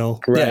Tim Sale.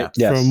 Right.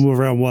 Yeah. From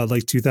around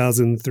like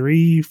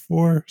 2003,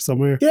 4,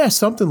 somewhere. Yeah,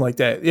 something like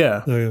that.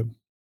 Yeah. Oh, yeah.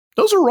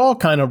 Those are all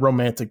kind of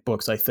romantic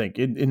books, I think.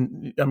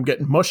 I'm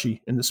getting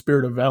mushy in the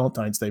spirit of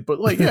Valentine's Day.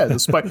 But like,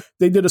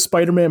 they did a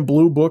Spider-Man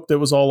Blue book that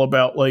was all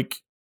about like,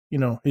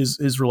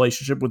 his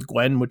relationship with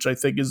Gwen, which I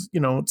think is,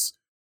 it's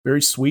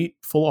very sweet,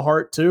 full of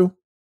heart too.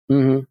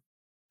 Mm-hmm.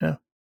 Yeah.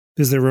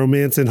 Is there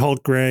romance in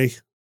Hulk Gray?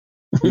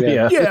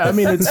 Yeah. Yeah, I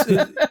mean it's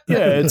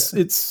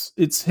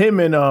him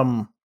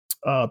and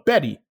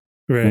Betty.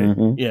 Right.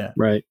 Mm-hmm. Yeah.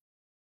 Right.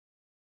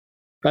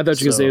 I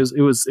thought you were going to say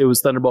it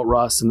was Thunderbolt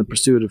Ross in the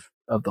pursuit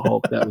of the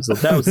Hulk. That was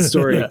the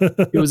story.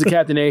 It was a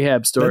Captain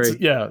Ahab story.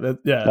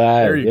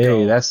 There you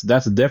go. That's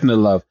a definite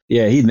love.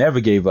 Yeah, he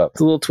never gave up.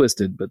 It's a little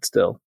twisted, but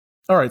still.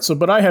 All right,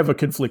 but I have a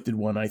conflicted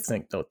one, I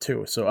think, though,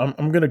 too. So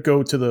I'm going to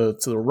go to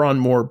the Ron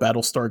Moore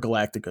Battlestar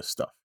Galactica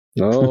stuff.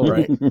 Oh,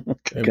 right. Okay.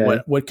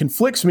 And what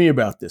conflicts me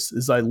about this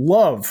is I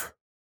love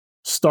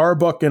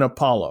Starbuck and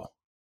Apollo,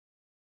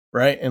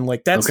 right? And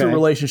like that's the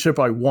relationship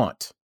I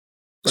want.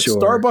 But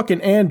Starbuck and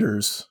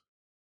Anders,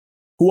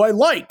 who I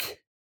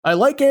like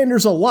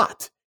Anders a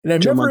lot, and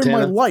I've never in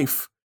my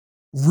life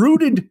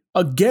rooted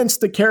against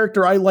the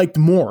character I liked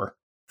more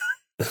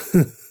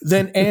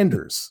than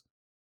Anders.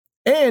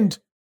 And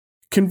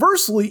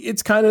conversely,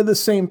 it's kind of the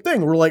same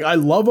thing. We're like, I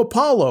love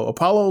Apollo.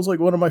 Apollo is like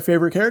one of my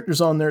favorite characters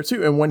on there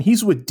too. And when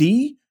he's with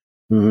D,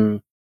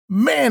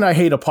 man, I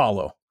hate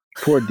Apollo.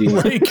 Poor D. D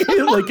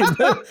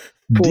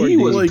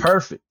was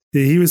perfect.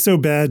 Yeah, he was so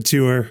bad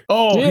to her.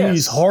 Oh,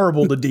 he's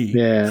horrible to D.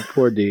 Yeah,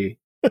 poor D.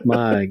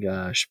 My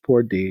gosh,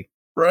 poor D.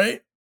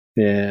 Right?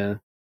 Yeah.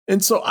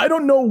 And so I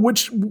don't know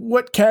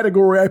what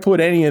category I put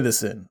any of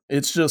this in.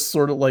 It's just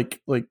sort of like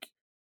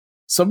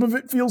some of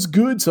it feels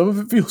good, some of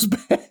it feels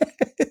bad.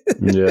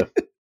 Yeah.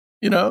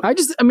 I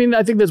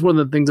think that's one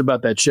of the things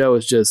about that show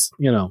is just,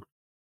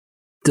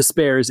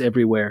 despair is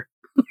everywhere.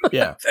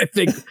 Yeah. I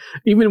think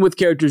even with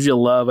characters you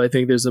love, I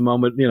think there's a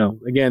moment,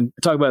 again,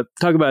 talk about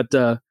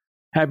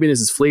happiness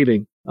is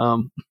fleeting.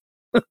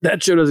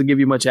 That show doesn't give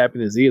you much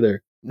happiness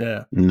either.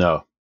 Yeah.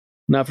 No.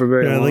 Not for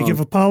very long. Like if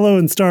Apollo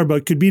and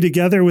Starbuck could be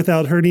together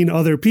without hurting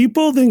other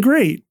people, then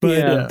great.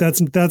 But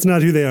that's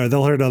not who they are.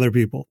 They'll hurt other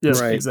people. Yeah,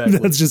 right. Exactly.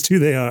 That's just who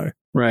they are.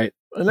 Right.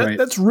 And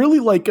that's really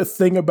like a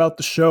thing about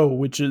the show,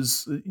 which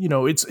is,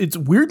 it's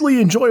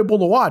weirdly enjoyable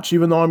to watch,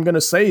 even though I'm going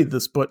to say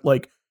this, but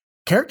like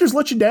characters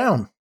let you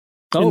down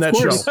in that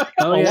show.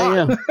 Oh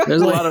yeah.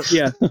 There's a lot of,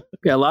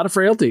 a lot of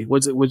frailty,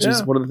 which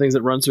is one of the things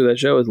that runs through that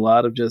show is a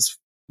lot of just,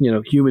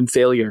 human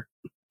failure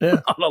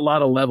on a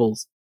lot of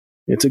levels.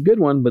 It's a good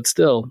one, but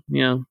still,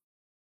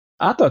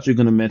 I thought you were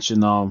going to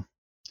mention,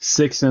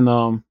 Six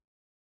and,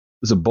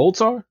 is it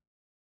Boltar?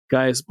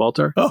 Gaius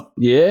Baltar? Oh,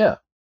 yeah.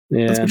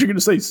 That's what you're going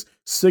to say.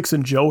 Six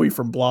and Joey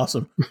from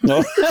Blossom.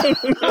 No.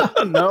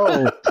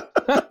 No.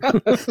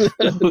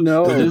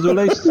 No.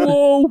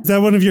 Whoa. Is that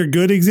one of your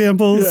good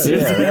examples? Yeah,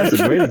 that's a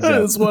great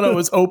example. That's what I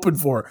was hoping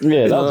for.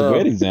 Yeah, that was a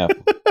great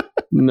example.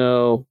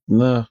 No.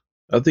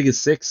 I think it's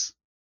Six.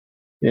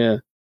 Yeah.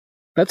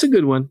 That's a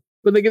good one.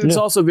 But it's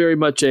also very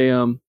much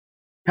a,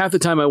 half the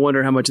time I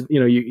wonder how much,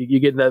 you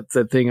get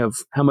that thing of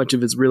how much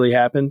of it's really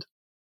happened.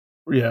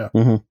 Yeah.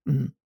 Mm-hmm.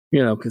 Mm-hmm.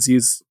 Because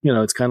he's,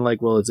 it's kind of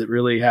like, well, is it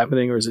really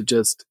happening or is it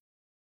just,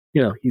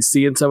 he's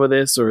seeing some of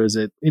this or is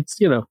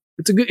it's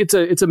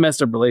a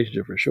messed up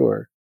relationship for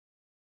sure.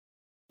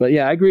 But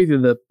yeah, I agree with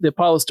you. The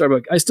Apollo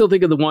Starbuck, I still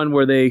think of the one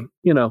where they,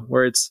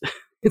 where it's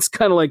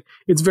kind of like,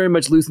 it's very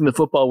much losing the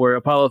football where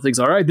Apollo thinks,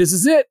 all right, this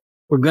is it.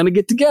 We're going to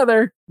get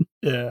together.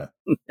 Yeah.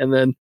 And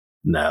then,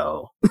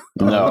 no.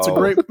 That's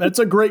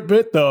a great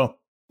bit though.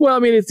 Well, I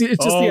mean, it's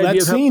just the idea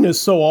that scene is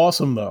so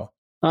awesome though.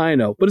 I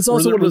know, but it's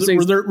also one of those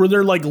things where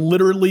they're like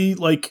literally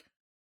like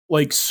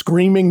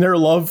screaming their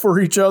love for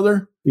each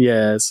other.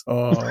 Yes.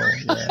 Oh,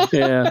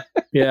 yeah.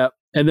 Yeah.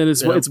 And then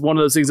it's one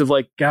of those things of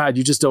like, God,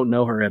 you just don't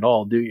know her at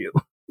all, do you?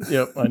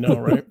 Yep, I know,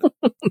 right?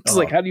 It's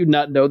like, how do you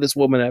not know this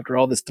woman after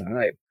all this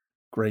time?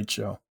 Great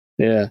show.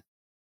 Yeah.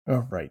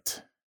 All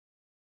right.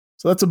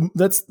 So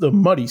that's the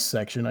muddy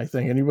section, I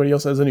think. Anybody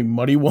else has any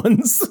muddy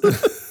ones?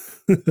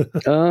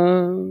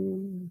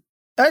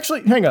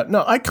 Actually, hang on.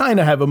 No, I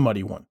kind of have a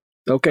muddy one.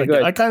 Okay, go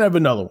ahead. I kind of have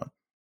another one.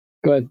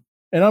 Go ahead.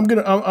 And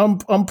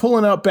I'm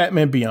pulling out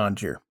Batman Beyond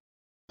here.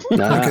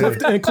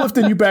 And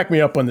Clifton, you back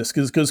me up on this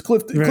because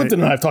Clifton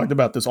and I have talked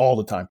about this all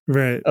the time.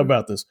 Right.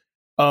 About this.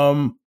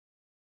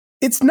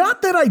 It's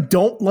not that I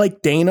don't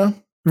like Dana.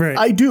 Right.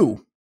 I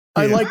do.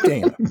 I like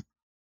Dana.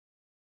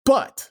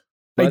 But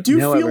I do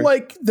feel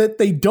like that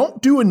they don't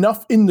do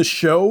enough in the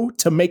show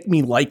to make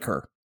me like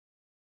her.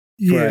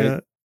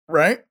 Yeah.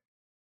 Right?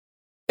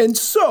 And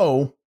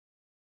so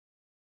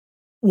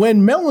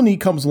when Melanie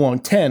comes along,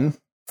 10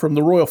 from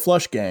the Royal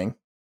Flush Gang,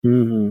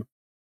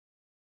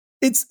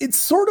 it's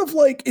sort of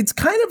like, it's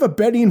kind of a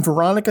Betty and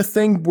Veronica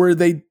thing where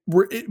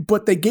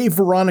but they gave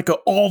Veronica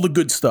all the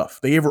good stuff.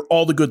 They gave her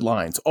all the good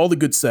lines, all the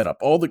good setup,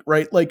 all the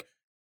right. Like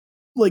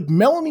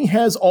Melanie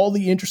has all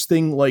the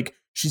interesting, like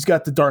she's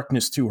got the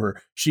darkness to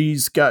her.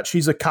 She's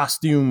a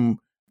costume,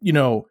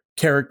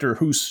 character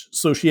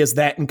so she has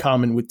that in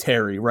common with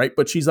Terry, right?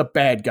 But she's a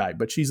bad guy,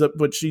 but she's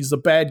a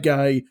bad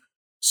guy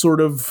sort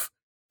of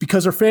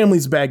because her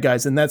family's bad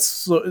guys, and that's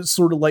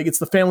sort of like it's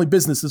the family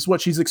business. It's what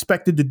she's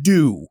expected to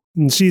do.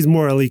 And she's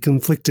morally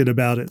conflicted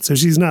about it, so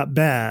she's not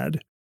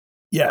bad.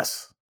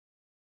 Yes.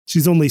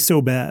 She's only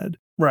so bad.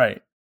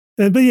 Right.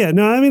 But yeah,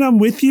 no, I mean, I'm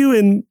with you,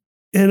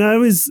 and I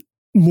was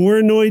more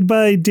annoyed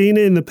by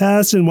Dana in the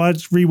past, and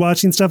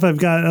rewatching stuff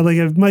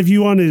my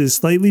view on it is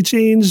slightly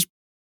changed.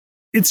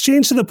 It's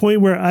changed to the point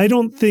where I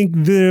don't think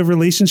the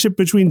relationship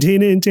between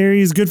Dana and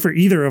Terry is good for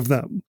either of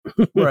them.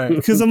 Right.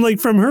 Because I'm like,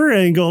 from her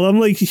angle, I'm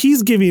like,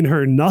 he's giving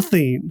her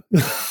nothing.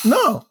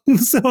 No.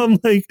 So I'm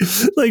like,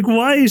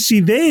 why is she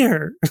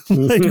there?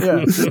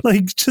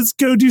 Like, just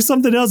go do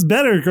something else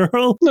better,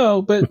 girl.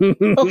 No, but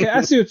okay,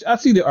 I see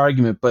the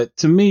argument, but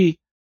to me,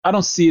 I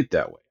don't see it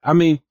that way. I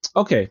mean,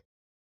 okay,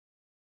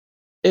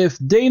 if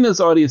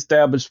Dana's already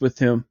established with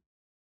him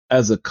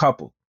as a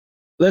couple,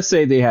 let's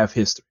say they have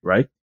history,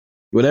 right?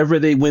 Whatever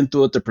they went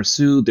through at the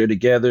pursuit, they're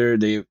together.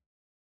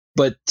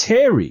 But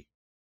Terry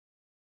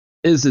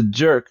is a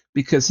jerk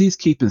because he's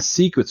keeping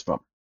secrets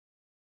from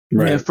her.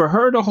 Right. And for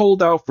her to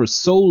hold out for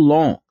so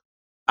long,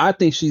 I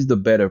think she's the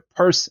better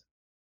person.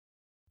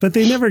 But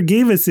they never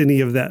gave us any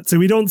of that, so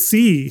we don't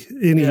see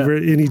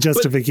any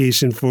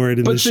justification for it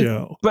in the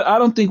show. But I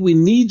don't think we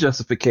need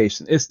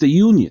justification. It's the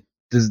union.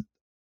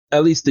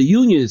 At least the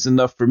union is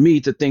enough for me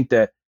to think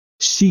that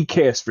she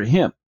cares for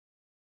him.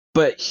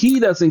 But he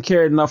doesn't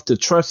care enough to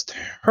trust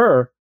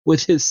her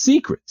with his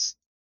secrets.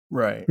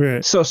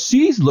 Right. So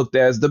she's looked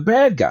at as the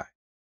bad guy.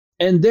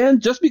 And then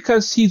just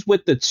because he's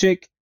with the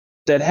chick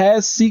that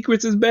has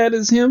secrets as bad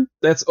as him,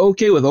 that's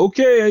okay,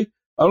 I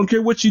don't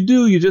care what you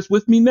do, you're just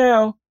with me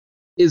now,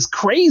 is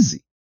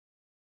crazy.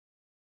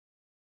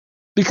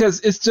 Because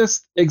it's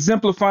just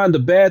exemplifying the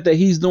bad that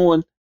he's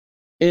doing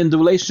in the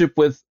relationship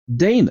with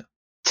Dana.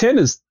 10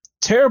 is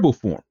terrible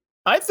for him.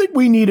 I think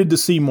we needed to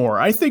see more.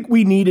 I think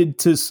we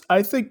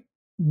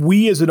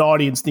as an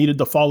audience needed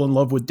to fall in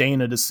love with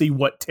Dana to see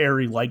what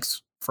Terry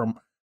likes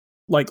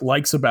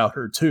about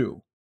her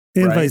too.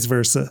 And right? Vice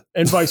versa.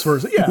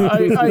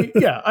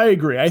 Yeah, I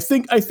agree. I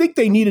think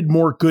they needed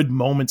more good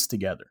moments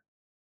together.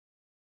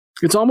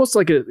 It's almost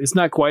like it's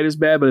not quite as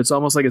bad, but it's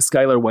almost like a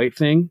Skylar White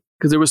thing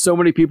Because there were so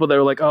many people that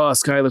were like, "Oh,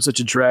 Skylar's such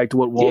a drag to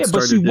what Walt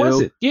started to do." Yeah, but she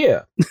wasn't.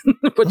 Yeah,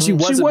 but she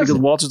wasn't because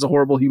Walter's a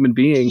horrible human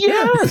being.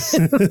 Yes,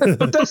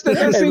 but that's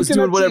and was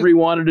doing whatever he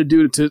wanted to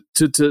do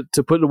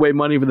to put away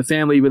money for the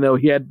family, even though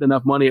he had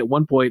enough money at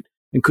one point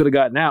and could have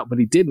gotten out, but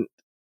he didn't.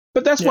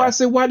 But that's why I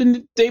said, why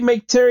didn't they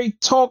make Terry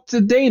talk to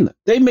Dana?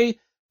 They made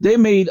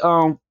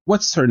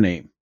what's her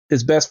name?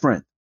 His best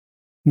friend,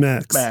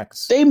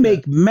 Max. They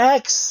make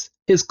Max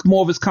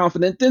more of his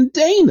confidant than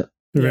Dana,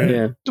 Right.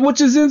 Yeah. which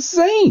is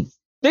insane.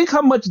 Think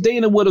how much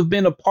Dana would have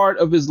been a part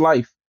of his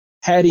life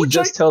had he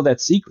tell that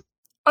secret.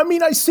 I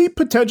mean, I see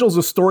potential as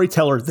a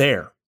storyteller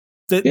there.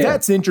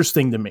 That's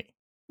interesting to me,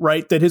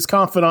 right? That his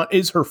confidant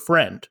is her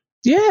friend.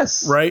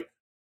 Yes. Right?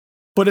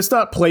 But it's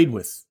not played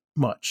with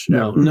much.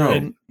 No.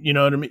 And, you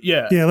know what I mean?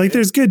 Yeah. Yeah, like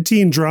there's good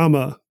teen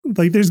drama.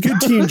 Like there's good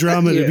teen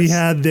drama to be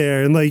had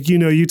there. And like,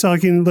 you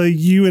talking like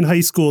you in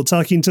high school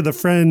talking to the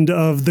friend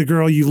of the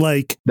girl you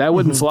like. That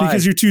wouldn't fly.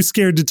 Because you're too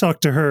scared to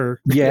talk to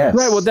her. Yes.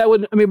 Right. Well, that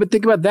wouldn't, I mean, but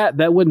think about that.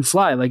 That wouldn't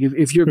fly. Like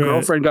if your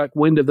girlfriend got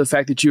wind of the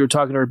fact that you were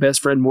talking to her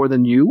best friend more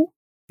than you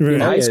in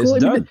high school,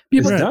 it's I mean, done.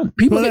 people, It's done.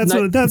 people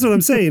Well, that's what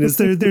I'm saying is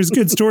there's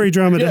good story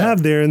drama to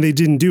have there and they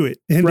didn't do it.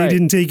 And they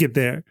didn't take it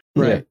there.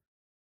 Right. Yeah.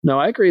 No,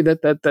 I agree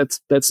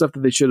that's stuff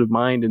that they should have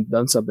mined and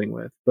done something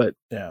with. But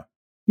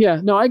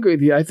yeah, no, I agree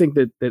with you. I think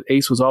that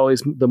Ace was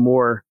always the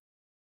more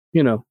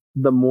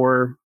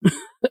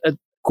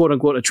quote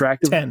unquote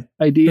attractive 10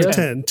 idea.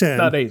 10.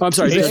 Not 8. I'm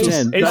sorry, Ace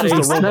 10. Ace Not was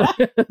Ace. the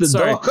robot. The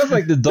Sorry. dog. I was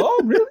like, the dog?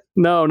 Really?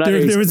 No, not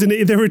Ace.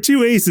 There were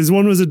 2 aces.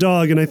 One was a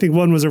dog, and I think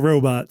one was a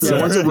robot. Yeah,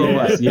 So. one's a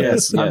robot.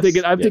 Yes. I'm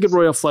thinking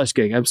Royal Flush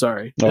Gang. I'm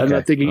sorry. I'm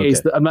not thinking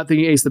Ace. I'm not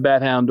thinking Ace the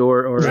Bat Hound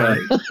or or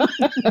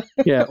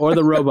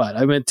the robot.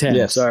 I meant 10.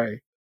 Yes.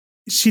 Sorry.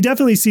 She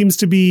definitely seems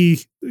to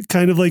be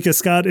kind of like a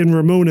Scott and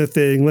Ramona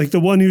thing, like the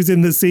one who's in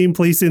the same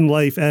place in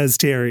life as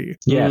Terry.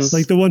 Yes.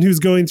 Like the one who's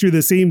going through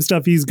the same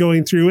stuff he's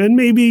going through. And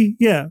maybe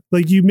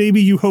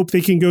you hope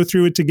they can go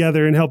through it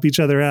together and help each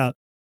other out.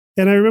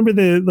 And I remember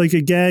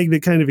a gag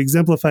that kind of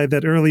exemplified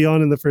that early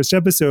on in the first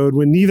episode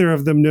when neither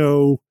of them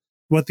know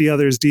what the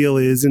other's deal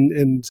is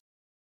and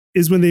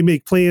is when they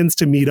make plans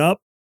to meet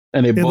up.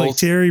 And both like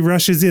Terry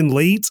rushes in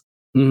late.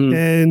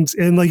 Mm-hmm.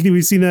 And like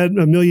we've seen that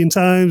a million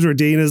times where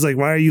Dana's like,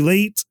 why are you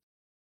late?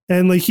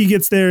 And like he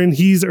gets there and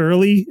he's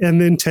early and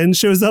then 10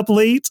 shows up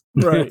late.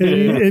 Right.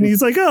 And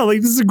he's like, oh,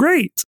 like this is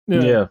great.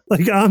 Yeah.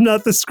 Like I'm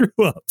not the screw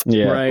up.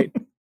 Yeah. Right.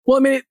 Well,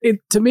 I mean,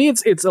 to me,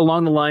 it's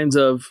along the lines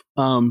of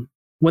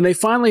when they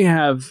finally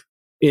have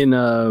it's in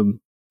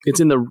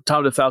the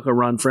Tom DeFalco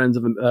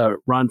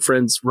Ron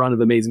Friends run of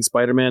Amazing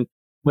Spider-Man,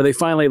 where they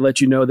finally let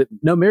you know that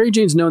Mary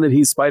Jane's known that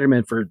he's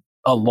Spider-Man for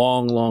a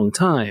long, long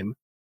time.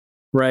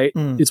 Right.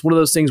 It's one of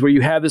those things where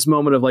you have this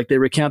moment of like they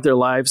recount their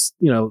lives,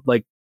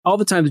 like all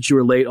the times that you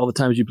were late, all the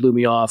times you blew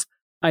me off.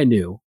 I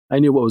knew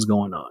what was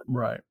going on.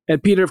 Right.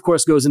 And Peter, of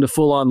course, goes into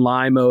full on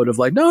lie mode of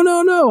like,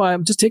 no,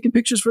 I'm just taking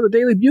pictures for the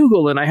Daily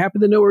Bugle. And I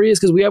happen to know where he is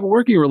because we have a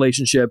working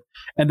relationship.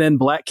 And then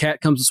Black Cat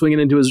comes swinging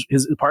into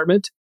his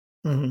apartment.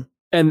 Mm-hmm.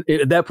 And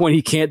at that point,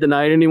 he can't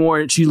deny it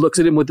anymore. And she looks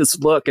at him with this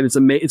look. And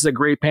it's a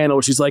great panel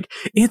where she's like,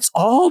 it's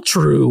all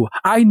true.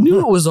 I knew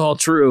it was all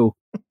true.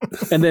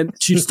 And then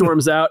she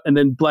storms out, and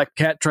then Black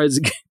Cat tries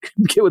to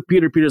get with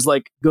Peter. Peter's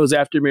like goes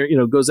after me,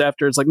 goes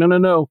after. It's like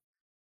no.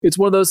 It's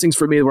one of those things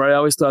for me where I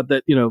always thought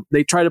that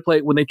they try to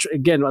play when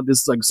again.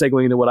 This is like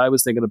segueing into what I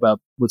was thinking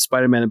about with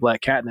Spider-Man and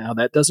Black Cat. Now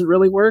that doesn't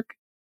really work.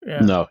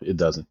 Yeah. No, it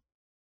doesn't.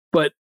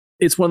 But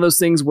it's one of those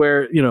things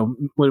where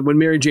when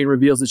Mary Jane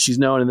reveals that she's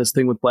known in this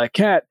thing with Black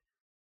Cat,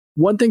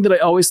 one thing that I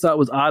always thought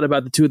was odd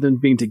about the two of them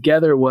being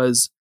together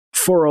was,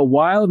 for a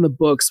while in the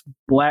books,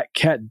 Black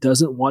Cat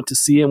doesn't want to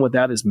see him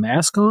without his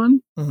mask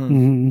on. Mm-hmm.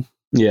 Mm-hmm.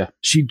 Yeah.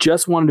 She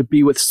just wanted to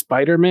be with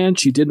Spider-Man.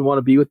 She didn't want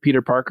to be with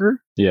Peter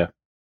Parker. Yeah.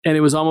 And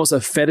it was almost a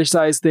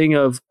fetishized thing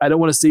of, I don't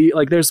want to see,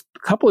 like there's a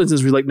couple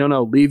instances where you're like,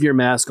 no, leave your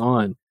mask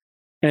on.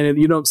 And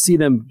you don't see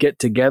them get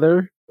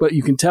together, but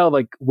you can tell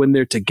like when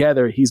they're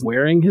together, he's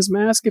wearing his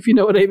mask, if you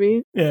know what I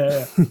mean.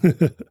 Yeah.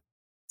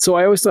 So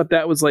I always thought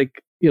that was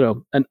like,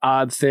 an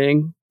odd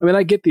thing. I mean,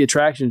 I get the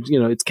attraction,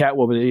 it's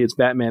Catwoman, it's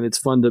Batman. It's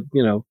fun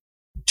to,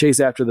 chase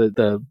after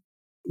the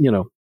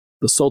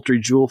sultry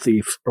jewel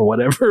thief or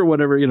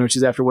whatever,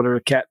 she's after whatever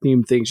cat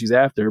themed thing she's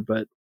after.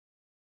 But,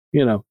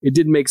 it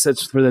didn't make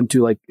sense for them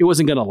to it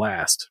wasn't going to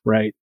last.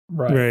 Right.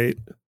 Right.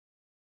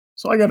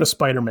 So I got a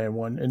Spider-Man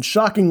one, and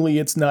shockingly,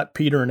 it's not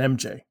Peter and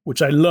MJ,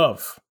 which I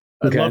love.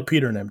 I love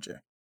Peter and MJ.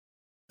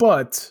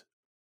 But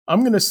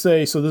I'm going to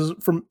say, so this is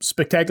from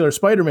Spectacular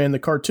Spider-Man, the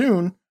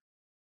cartoon,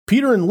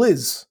 Peter and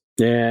Liz.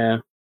 Yeah.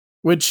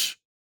 Which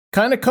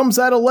kind of comes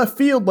out of left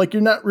field, like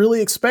you're not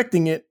really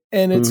expecting it.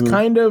 And it's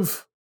kind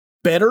of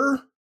better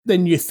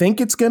than you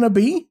think it's going to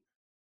be.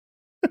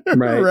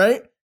 Right.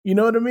 Right. You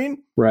know what I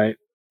mean? Right.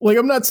 Like,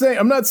 I'm not saying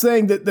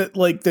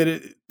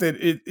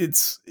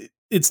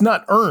it's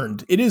not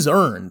earned. It is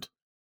earned.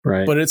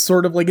 Right. But it's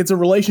sort of like it's a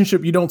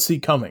relationship you don't see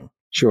coming.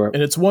 Sure.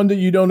 And it's one that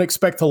you don't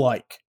expect to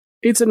like.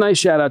 It's a nice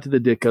shout out to the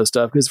Ditko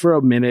stuff, because for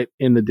a minute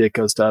in the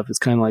Ditko stuff, it's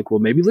kind of like, well,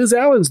 maybe Liz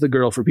Allen's the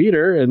girl for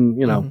Peter,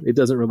 and it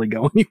doesn't really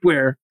go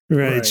anywhere.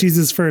 Right. She's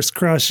his first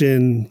crush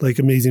in like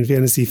Amazing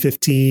Fantasy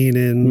 15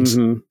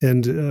 and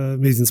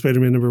Amazing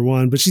Spider-Man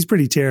 #1, but she's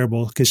pretty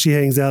terrible because she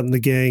hangs out in the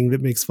gang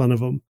that makes fun of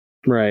him.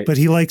 Right. But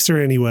he likes her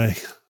anyway.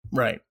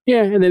 Right.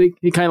 Yeah, and then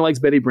he kind of likes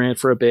Betty Brant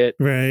for a bit.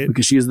 Right.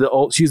 Because she's the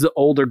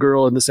older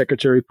girl in the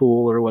secretary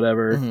pool or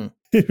whatever.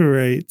 Mm-hmm.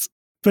 Right.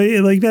 But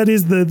like that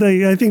is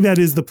I think that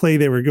is the play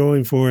they were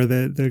going for,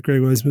 that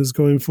Greg Weisman was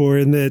going for,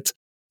 and that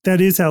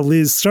is how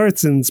Liz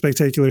starts in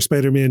Spectacular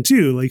Spider-Man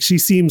 2. Like she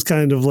seems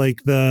kind of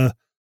like the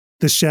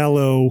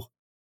shallow,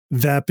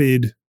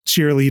 vapid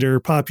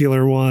cheerleader,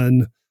 popular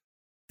one,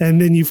 and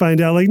then you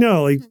find out like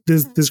no, like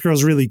this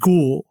girl's really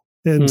cool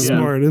and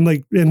smart and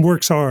like and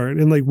works hard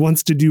and like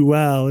wants to do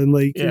well and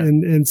like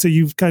and so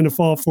you kind of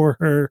fall for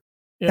her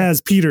as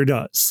Peter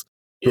does.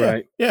 Yeah,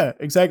 right. Yeah,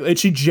 exactly. And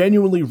she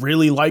genuinely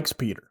really likes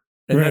Peter.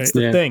 And that's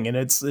the Yeah. thing. And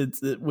it's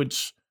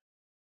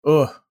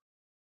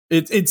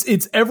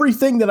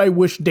everything that I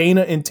wish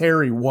Dana and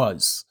Terry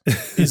was,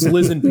 is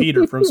Liz and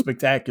Peter from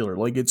Spectacular.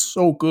 Like, it's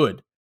so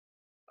good,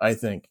 I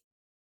think.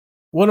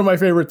 One of my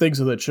favorite things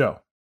of that show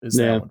is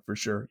that one, for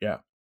sure. Yeah.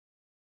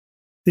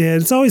 Yeah,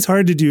 it's always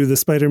hard to do the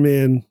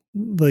Spider-Man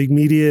like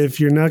media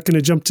if you're not going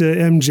to jump to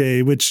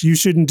MJ, which you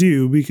shouldn't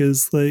do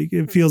because like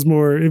it feels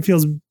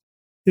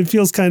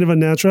kind of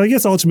unnatural. I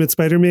guess Ultimate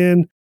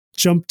Spider-Man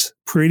jumped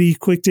pretty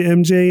quick to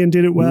MJ and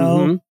did it well.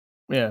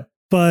 Mm-hmm. Yeah.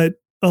 But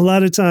a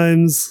lot of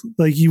times,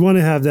 like you want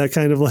to have that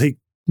kind of like,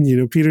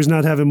 Peter's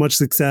not having much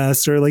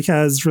success or like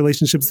has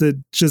relationships that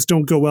just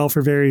don't go well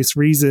for various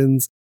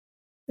reasons.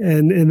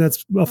 And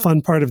that's a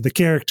fun part of the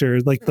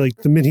character, like the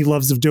many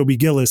loves of Dobie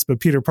Gillis, but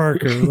Peter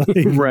Parker,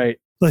 like, right.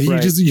 Like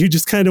right. you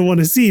just kind of want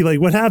to see like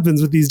what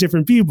happens with these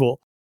different people.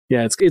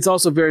 Yeah, it's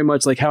also very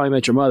much like How I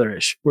Met Your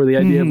Mother-ish, where the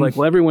idea of like,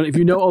 well, everyone, if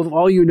you know,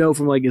 all you know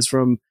from like is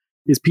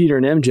Peter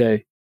and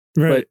MJ,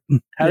 right? But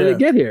how did it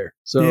get here?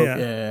 So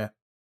yeah.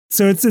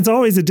 So it's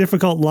always a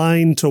difficult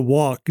line to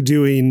walk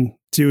doing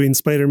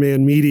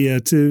Spider-Man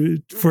media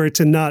for it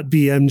to not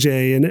be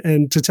MJ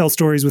and to tell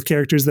stories with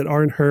characters that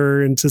aren't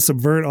her and to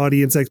subvert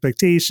audience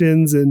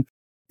expectations, and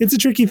it's a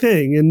tricky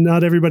thing, and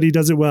not everybody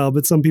does it well,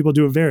 but some people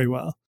do it very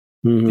well.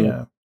 Mm-hmm.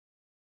 Yeah.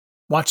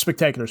 Watch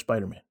Spectacular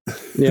Spider-Man.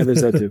 Yeah,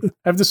 there's that too.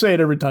 I have to say it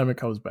every time it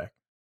comes back.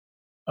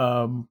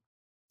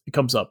 It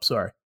comes up.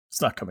 Sorry,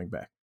 it's not coming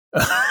back.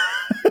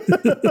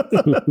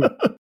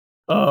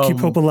 Keep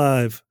hope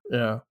alive.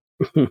 Yeah.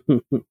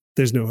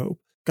 There's no hope.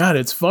 God,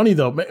 it's funny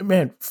though,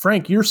 man.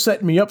 Frank, you're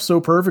setting me up so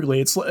perfectly.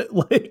 It's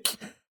like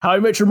How I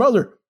Met Your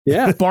Mother.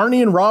 Yeah,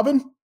 Barney and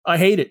Robin. I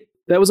hate it.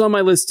 That was on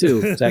my list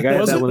too, Zach. I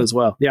had that one as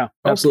well. Yeah,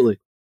 absolutely.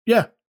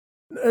 Yeah,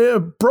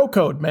 bro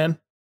code, man.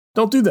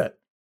 Don't do that.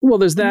 Well,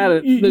 there's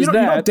that.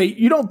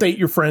 You don't date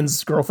your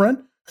friend's girlfriend.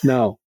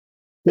 No.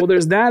 Well,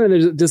 there's that, and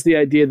there's just the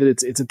idea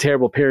that it's a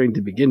terrible pairing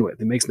to begin with.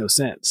 It makes no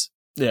sense.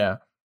 Yeah.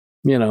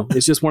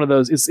 It's just one of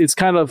those. It's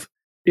kind of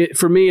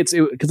for me. It's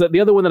because the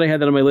other one that I had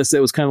that on my list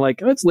that was kind of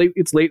like, oh, it's late.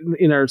 It's late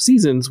in our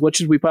seasons. What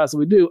should we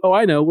possibly do? Oh,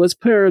 I know. Let's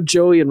pair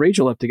Joey and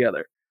Rachel up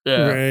together.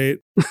 Yeah. Right.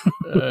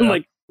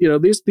 Like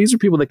these are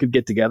people that could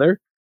get together.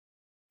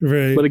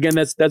 Right. But again,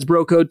 that's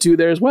bro code too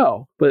there as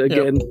well. But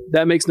again,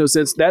 that makes no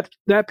sense. That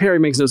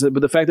pairing makes no sense. But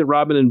the fact that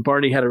Robin and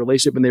Barney had a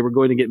relationship and they were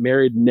going to get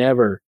married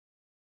never,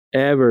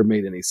 ever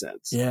made any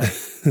sense. Yeah.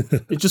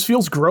 It just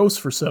feels gross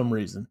for some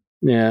reason.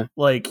 Yeah.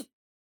 Like,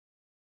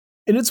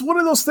 and it's one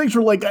of those things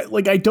where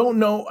I don't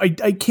know. I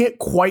can't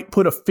quite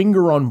put a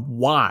finger on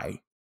why.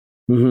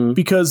 Mm-hmm.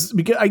 Because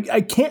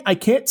I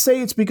can't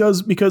say it's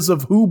because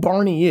of who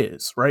Barney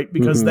is, right?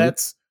 Because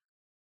that's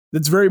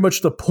very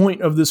much the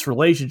point of this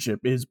relationship,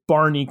 is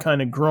Barney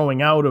kind of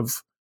growing out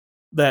of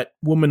that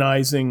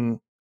womanizing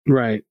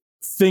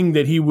thing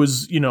that he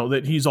was,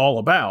 that he's all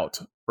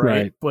about.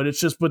 Right. But it's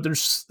just,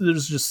 there's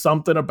just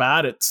something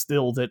about it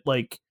still that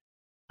like,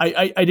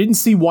 I didn't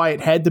see why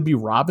it had to be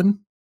Robin.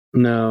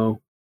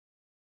 No.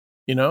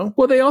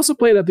 Well, they also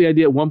played up the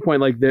idea at one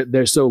point, like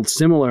they're so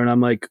similar. And I'm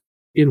like,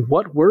 in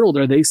what world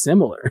are they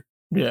similar?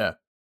 Yeah.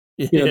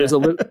 There's a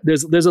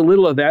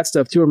little of that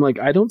stuff too. I'm like,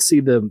 I don't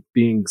see them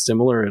being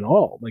similar at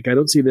all. Like, I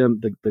don't see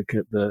them,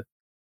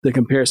 the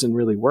comparison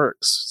really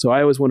works. So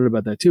I always wondered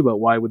about that too, about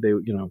why would they,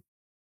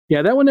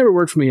 that one never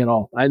worked for me at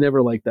all. I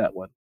never liked that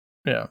one.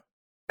 Yeah.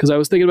 Because I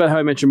was thinking about How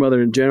I Met Your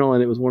Mother in general,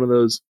 and it was one of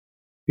those,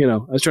 I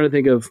was trying to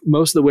think of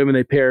most of the women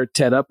they pair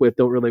Ted up with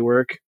don't really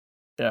work.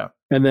 Yeah.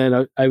 And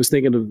then I was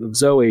thinking of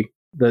Zoe,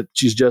 that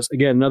she's just,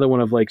 again, another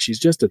one of like, she's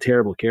just a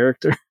terrible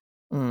character.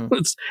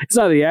 It's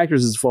not the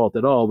actress's fault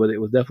at all, but it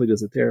was definitely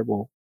just a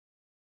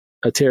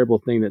terrible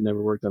thing that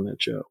never worked on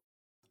that show.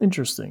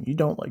 Interesting. You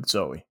don't like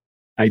Zoe.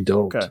 I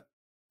don't. Okay.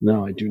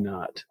 No, I do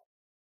not.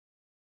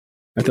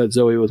 I thought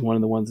Zoe was one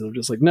of the ones that were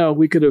just like, no,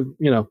 we could have,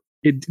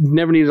 it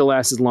never needed to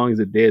last as long as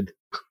it did.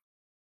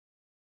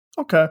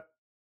 Okay.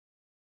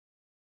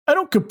 I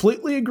don't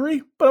completely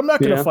agree, but I'm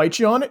not going to fight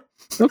you on it.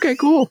 Okay,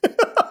 cool.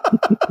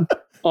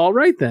 All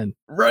right, then.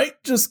 Right?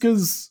 Just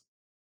because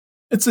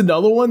it's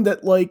another one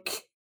that,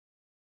 like,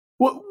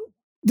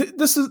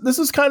 This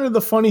is kind of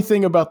the funny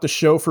thing about the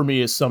show for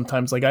me is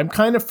sometimes like I'm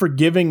kind of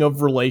forgiving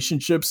of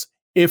relationships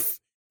if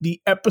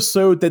the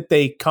episode that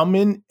they come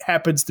in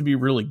happens to be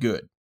really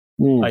good.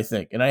 I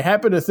think. And I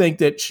happen to think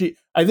that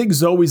I think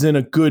Zoe's in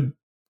a good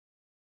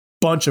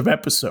bunch of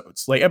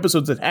episodes, like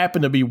episodes that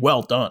happen to be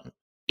well done.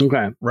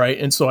 Okay. Right.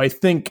 And so I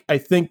think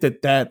that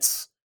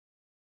that's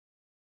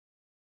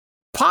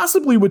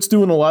possibly what's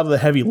doing a lot of the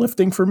heavy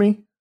lifting for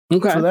me.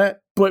 Okay. For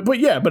that. But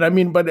yeah, but I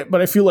mean, but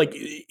I feel like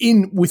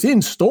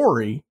within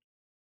story,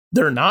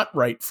 they're not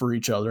right for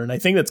each other. And I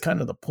think that's kind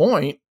of the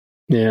point.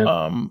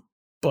 Yeah.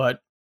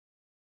 But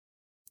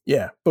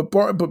yeah, but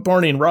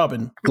Barney and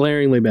Robin,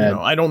 glaringly bad.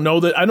 I don't know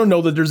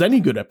that there's any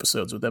good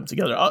episodes with them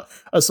together,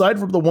 aside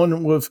from the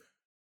one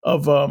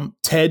of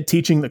Ted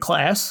teaching the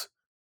class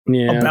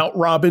about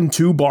Robin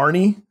to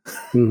Barney,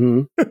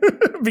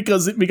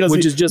 because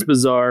which is just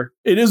bizarre.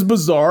 It is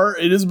bizarre,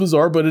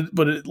 but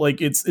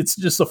it's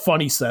just a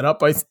funny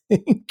setup, I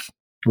think.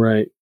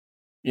 Right.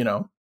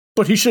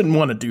 But he shouldn't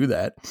want to do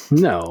that.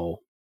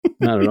 No,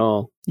 not at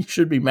all. You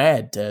should be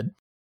mad, Ted.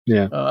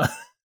 Yeah.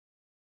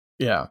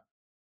 Yeah.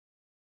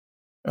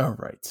 All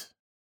right. Do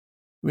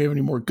we have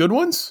any more good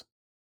ones?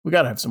 We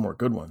got to have some more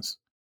good ones.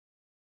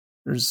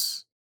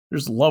 There's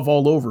love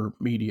all over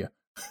media.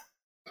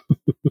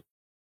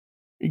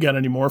 You got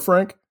any more,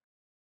 Frank?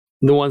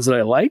 The ones that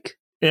I like?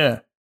 Yeah.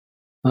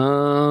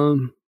 I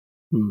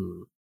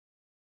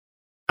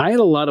had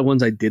a lot of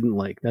ones I didn't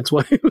like. That's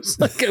why it was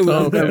like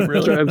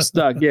I'm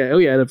stuck. Yeah. Oh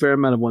yeah, I had a fair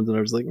amount of ones that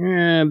I was like,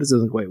 this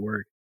doesn't quite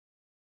work.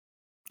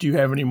 Do you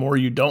have any more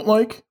you don't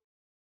like?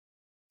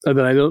 That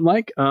I don't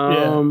like?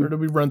 Or did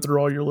we run through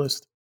all your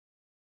list?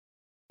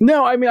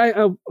 No, I mean,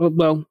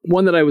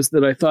 one that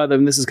I thought,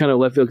 and this is kind of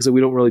left field because we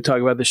don't really talk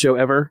about the show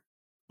ever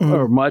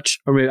or much.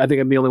 Or maybe I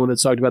think I'm the only one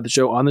that's talked about the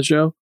show on the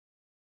show.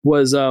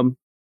 Was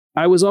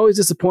I was always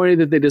disappointed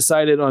that they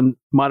decided on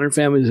Modern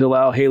Family to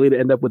allow Haley to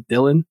end up with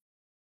Dylan.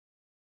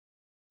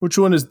 Which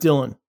one is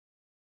Dylan?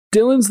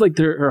 Dylan's like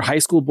her high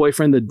school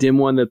boyfriend, the dim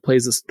one that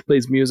plays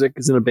music,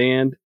 is in a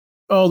band.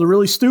 Oh, the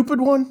really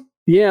stupid one?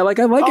 Yeah, like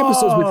I like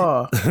episodes with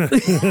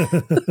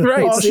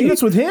right. Oh, see,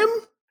 that's with him?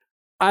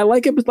 I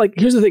like it, but like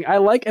here's the thing: I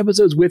like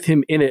episodes with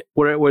him in it,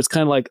 where it's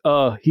kind of like,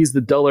 he's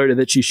the dullard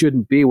that she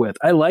shouldn't be with.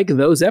 I like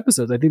those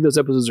episodes. I think those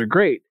episodes are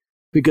great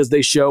because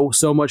they show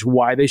so much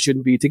why they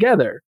shouldn't be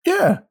together.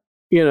 Yeah,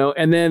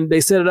 and then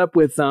they set it up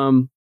with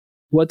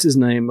what's his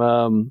name?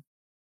 Adam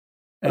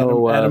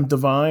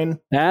Devine.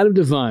 Adam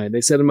Devine.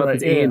 They set him up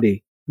with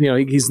Andy.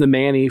 He's the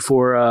Manny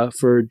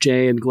for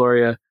Jay and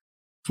Gloria.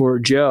 For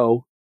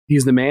Joe,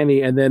 he's the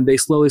Manny, and then they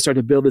slowly start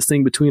to build this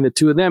thing between the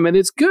two of them, and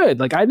it's good.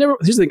 Like here's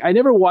the thing: I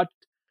never watched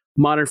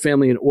Modern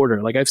Family in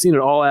order. Like I've seen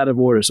it all out of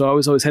order, so I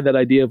always had that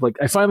idea of like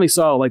I finally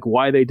saw like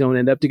why they don't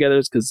end up together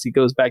is because he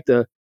goes back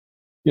to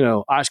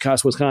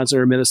Oshkosh, Wisconsin,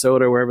 or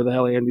Minnesota, or wherever the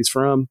hell Andy's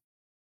from.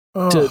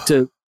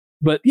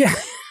 But yeah,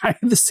 I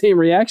have the same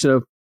reaction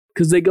of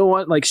because they go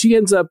on like she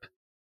ends up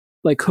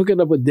like hooking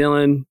up with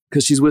Dylan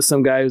because she's with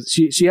some guy.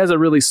 She has a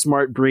really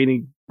smart,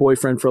 brainy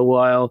boyfriend for a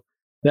while.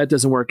 That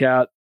doesn't work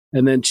out.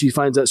 And then she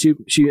finds out she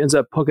ends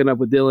up hooking up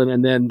with Dylan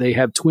and then they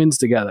have twins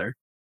together.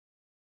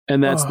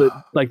 And that's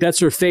that's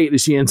her fate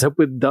is she ends up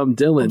with dumb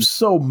Dylan. I'm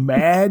so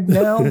mad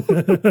now.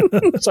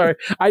 Sorry.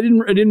 I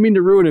didn't mean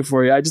to ruin it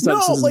for you. I just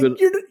thought this is good.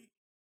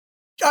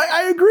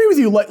 I agree with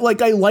you.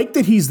 Like I like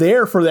that he's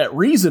there for that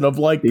reason of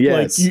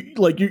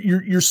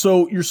you're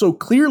so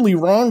clearly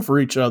wrong for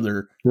each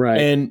other.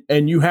 Right.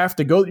 And you have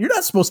to go. You're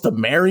not supposed to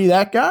marry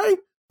that guy.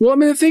 Well, I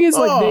mean, the thing is,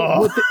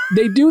 like,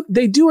 they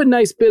do a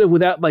nice bit of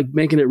without like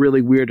making it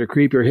really weird or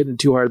creepy or hitting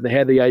too hard. They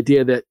had the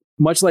idea that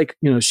much like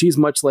she's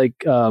much like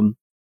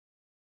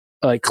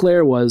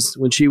Claire was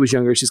when she was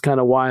younger. She's kind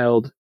of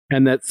wild,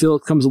 and that Phil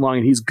comes along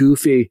and he's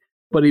goofy,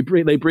 but they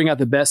bring out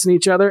the best in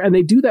each other, and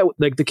they do that.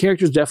 Like the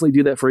characters definitely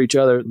do that for each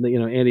other.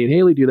 Andy and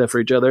Haley do that for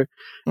each other,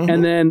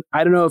 and then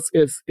I don't know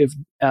if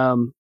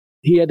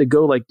he had to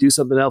go like do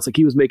something else, like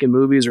he was making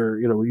movies or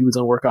he was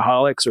on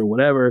Workaholics or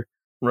whatever.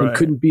 Right. And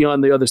couldn't be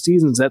on the other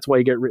seasons. That's why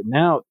he got written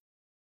out.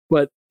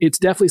 But it's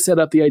definitely set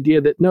up the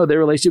idea that no, their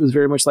relationship is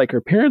very much like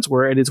her parents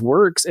were, and it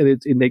works. And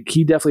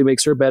he definitely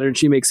makes her better, and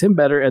she makes him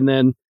better. And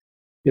then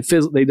it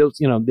feels they don't,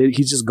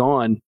 he's just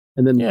gone.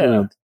 And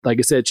then like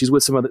I said, she's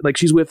with some other, like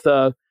she's with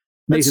Nathan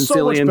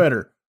Fillion. Much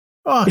better.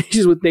 Oh.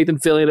 She's with Nathan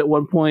Fillion at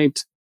one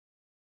point.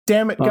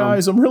 Damn it,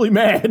 guys! I'm really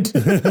mad.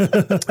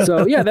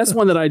 So yeah, that's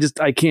one that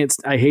I can't.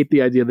 I hate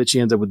the idea that she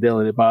ends up with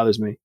Dylan. It bothers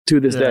me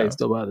to this day. It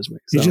still bothers me.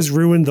 So. You just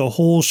ruined the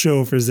whole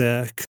show for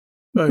Zach.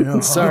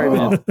 Sorry,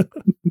 man.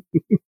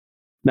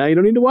 Now you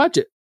don't need to watch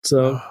it.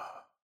 So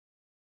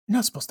you're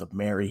not supposed to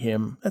marry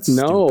him. That's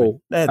no.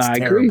 Stupid. That's I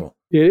terrible.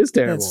 Agree. It is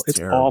terrible. It's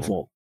terrible.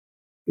 Awful.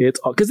 It's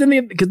because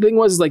the thing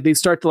was like they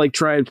start to like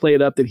try and play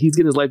it up that he's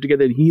getting his life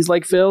together and he's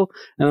like Phil,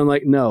 and I'm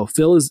like, no,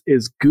 Phil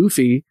is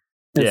goofy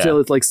and Phil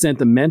is like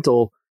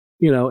sentimental.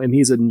 And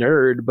he's a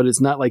nerd, but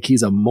it's not like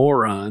he's a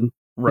moron.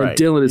 Right. And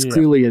Dylan is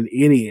clearly an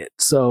idiot.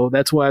 So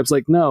that's why I was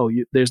like, no,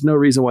 there's no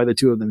reason why the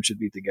two of them should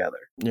be together.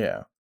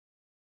 Yeah.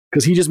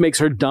 Because he just makes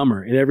her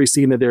dumber in every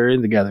scene that they're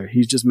in together.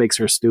 He just makes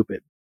her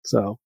stupid.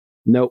 So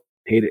Nope.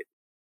 Hate it.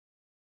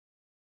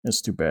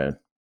 That's too bad.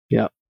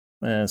 Yeah.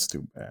 That's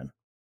too bad.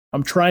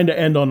 I'm trying to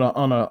end on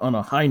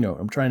a high note.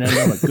 I'm trying to end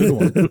on a good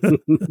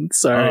one.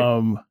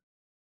 Sorry.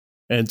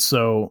 And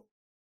so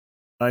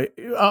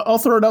I'll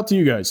throw it out to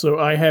you guys. So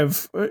I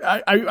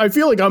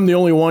feel like I'm the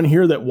only one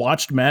here that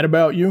watched Mad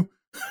About You.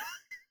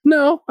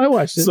 No, I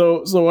watched it.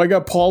 So I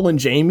got Paul and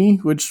Jamie,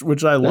 which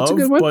I love, That's a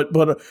good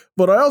one.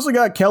 but I also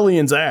got Kelly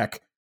and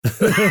Zach.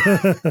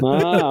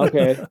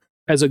 Okay.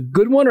 As a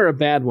good one or a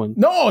bad one?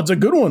 No, it's a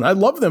good one. I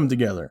love them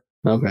together.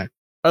 Okay.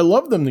 I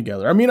love them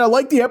together. I mean, I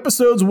like the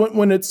episodes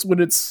when it's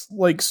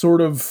like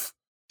sort of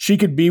she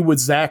could be with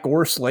Zach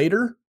or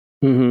Slater,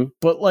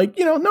 but like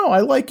no,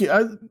 I like it.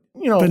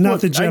 But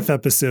not the Jeff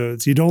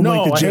episodes. You don't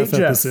like the Jeff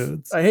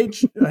episodes. I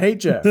hate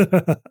Jeff.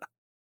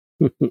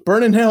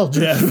 Burn in hell,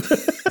 Jeff.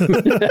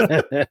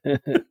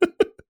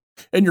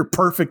 And your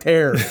perfect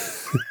hair.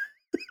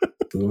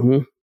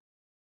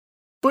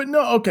 But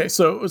no, okay.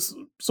 So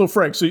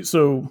Frank,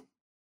 so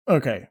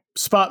okay.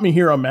 Spot me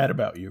here. I'm Mad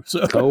About You.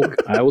 So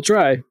I will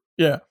try.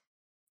 Yeah.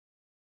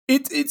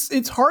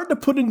 It's hard to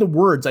put into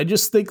words. I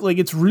just think like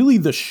it's really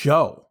the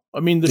show. I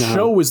mean, the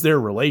show is their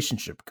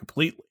relationship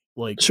completely.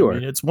 Like, sure. I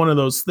mean, it's one of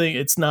those things.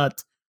 It's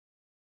not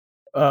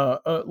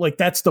like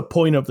that's the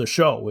point of the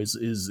show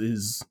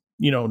is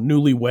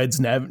newlyweds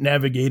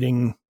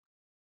navigating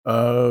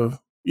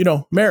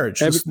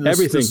marriage.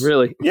 Everything,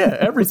 really. Yeah,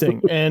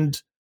 everything.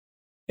 and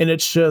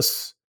it's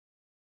just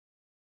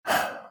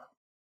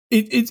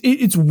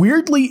it's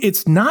weirdly,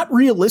 it's not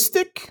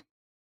realistic,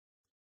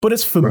 but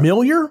it's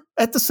familiar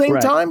at the same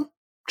time.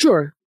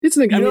 Sure. It's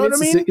what I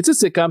mean? It's a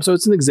sitcom, so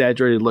it's an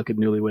exaggerated look at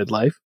newlywed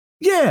life.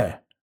 Yeah.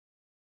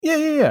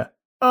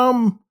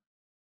 And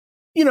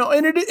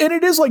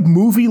it is like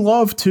movie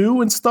love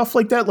too and stuff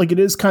like that. Like it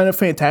is kind of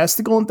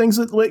fantastical and things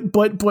that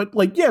but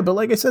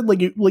like I said,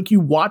 like you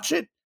watch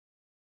it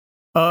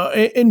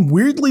and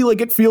weirdly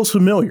like it feels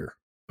familiar.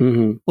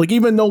 Like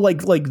even though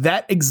like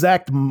that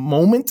exact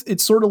moment,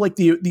 it's sort of like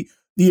the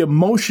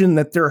emotion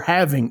that they're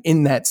having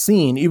in that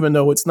scene, even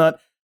though it's not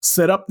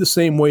set up the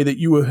same way that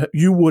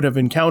you would have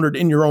encountered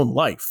in your own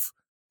life,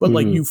 but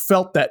like you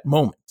felt that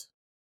moment,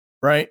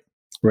 right?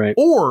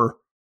 Or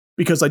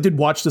because I did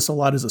watch this a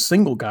lot as a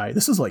single guy,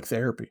 this is like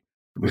therapy.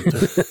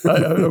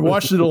 I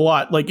watched it a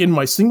lot, like in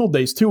my single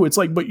days too. It's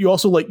like, but you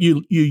also like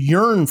you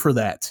yearn for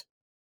that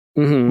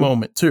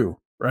moment too,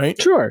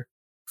 right? Sure.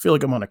 I feel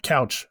like I'm on a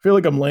couch. I feel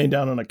like I'm laying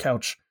down on a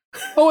couch.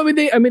 Oh, I mean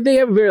they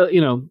have a very,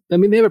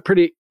 they have a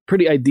pretty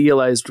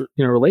idealized,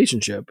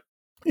 relationship.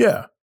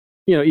 Yeah.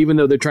 Even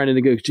though they're trying to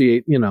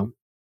negotiate,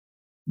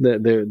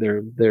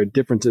 their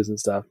differences and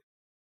stuff,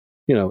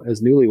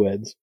 as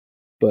newlyweds.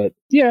 But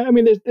yeah, I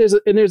mean,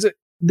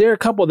 there are a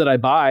couple that I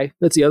buy.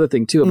 That's the other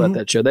thing too about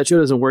that show. That show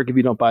doesn't work if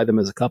you don't buy them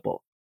as a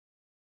couple.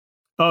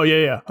 Oh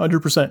yeah,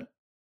 100%.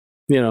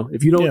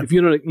 If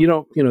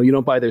you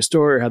don't buy their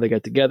story, or how they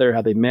got together,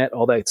 how they met,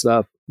 all that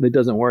stuff, it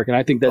doesn't work. And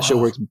I think that show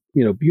works,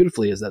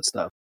 beautifully as that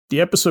stuff.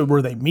 The episode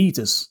where they meet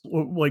is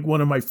like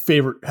one of my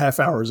favorite half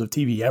hours of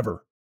TV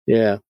ever.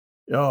 Yeah.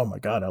 Oh my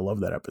God, I love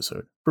that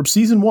episode from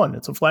season 1.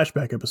 It's a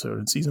flashback episode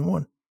in season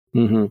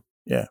 1.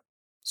 Yeah,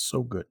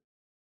 so good.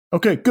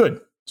 Okay,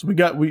 good. So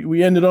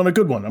we ended on a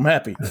good one. I'm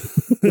happy.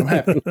 This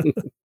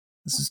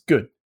is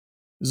good.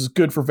 This is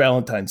good for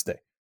Valentine's Day.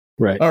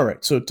 Right. All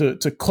right. So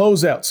to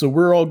close out, so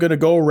we're all going to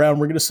go around.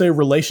 We're going to say a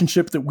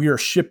relationship that we are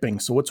shipping.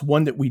 So it's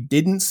one that we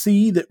didn't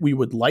see that we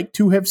would like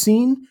to have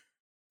seen.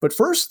 But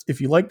first,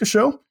 if you like the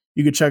show,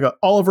 you can check out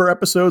all of our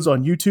episodes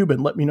on YouTube and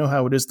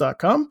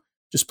letmeknowhowitis.com.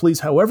 Just please,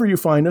 however you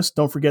find us,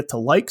 don't forget to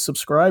like,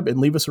 subscribe, and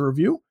leave us a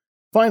review.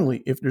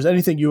 Finally, if there's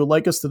anything you would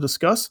like us to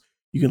discuss,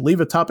 you can leave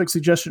a topic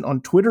suggestion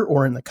on Twitter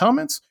or in the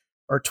comments.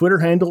 Our Twitter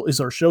handle is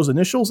our show's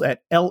initials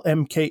at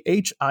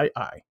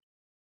LMKHII.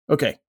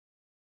 Okay.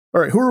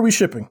 All right, who are we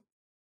shipping?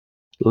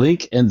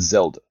 Link and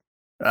Zelda.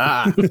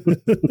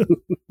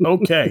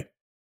 Okay.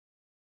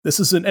 This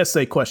is an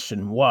essay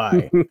question.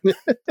 Why?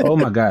 Oh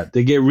my God.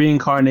 They get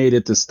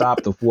reincarnated to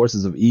stop the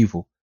forces of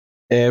evil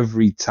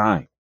every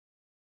time.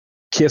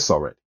 Kiss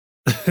already.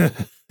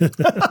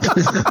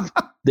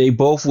 They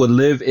both would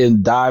live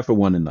and die for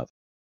one another.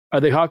 Are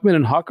they Hawkman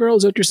and Hawkgirl?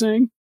 Is that what you're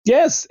saying?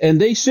 Yes, and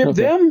they ship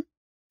them.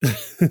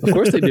 Of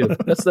course they do.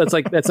 That's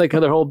like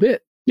their whole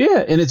bit.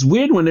 Yeah, and it's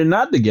weird when they're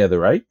not together,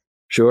 right?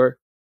 Sure.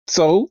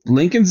 So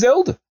Link and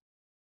Zelda.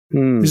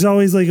 There's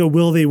always like a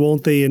will they,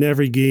 won't they in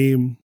every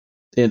game.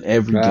 In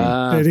every game.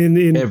 And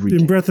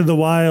in Breath of the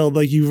Wild,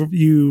 like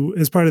you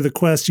as part of the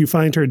quest, you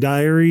find her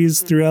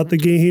diaries throughout the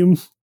game.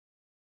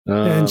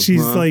 And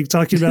she's like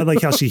talking about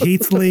like how she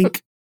hates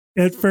Link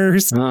at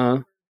first.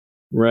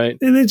 Right.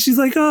 And then she's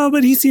like, oh,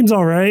 but he seems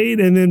all right.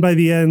 And then by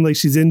the end, like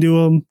she's into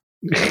him.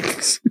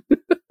 It's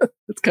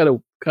kind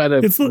of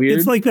weird.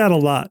 It's like that a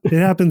lot. It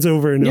happens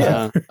over and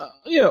over.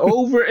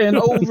 Over and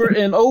over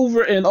and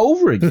over and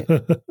over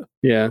again.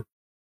 Yeah.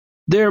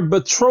 They're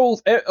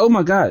betrothed. Oh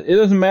my God. It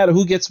doesn't matter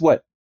who gets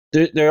what.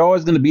 They're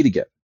always going to be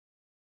together.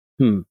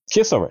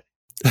 Kiss already.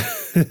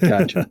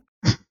 Gotcha.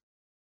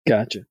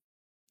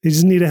 They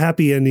just need a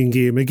happy ending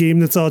game. A game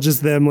that's all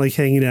just them like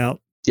hanging out.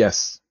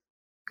 Yes.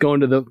 going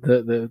to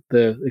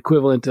the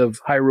equivalent of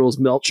Hyrule's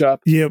melt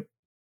shop. Yep.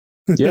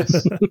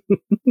 Yes.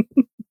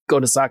 Go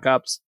to sock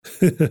ops.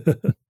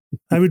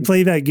 I would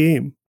play that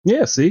game.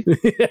 Yeah, see?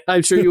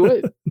 I'm sure you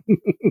would.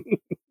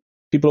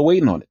 People are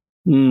waiting on it.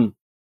 Mm.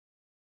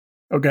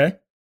 Okay.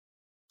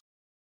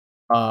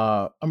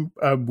 I'm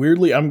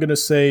weirdly, I'm gonna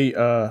say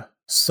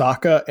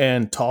Sokka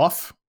and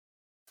Toph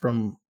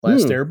from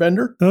Last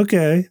Airbender.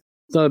 Okay.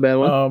 It's not a bad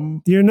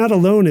one. You're not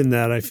alone in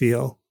that, I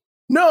feel.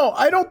 No,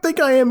 I don't think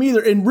I am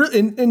either.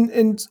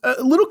 And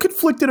a little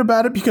conflicted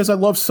about it because I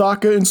love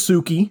Sokka and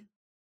Suki.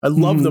 I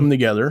love them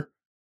together.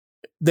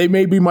 They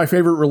may be my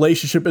favorite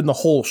relationship in the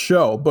whole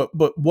show, but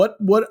what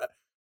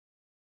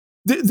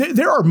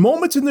there are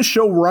moments in the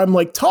show where I'm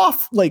like,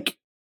 Toph, like,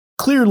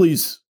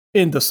 clearly's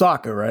into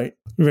Sokka, right?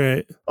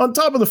 Right. On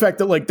top of the fact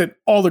that that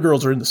all the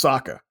girls are into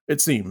Sokka, it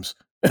seems.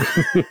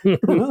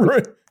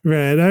 Right.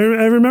 Right.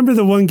 I remember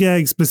the one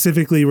gag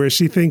specifically where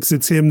she thinks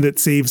it's him that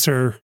saves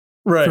her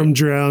from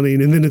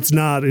drowning, and then it's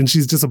not, and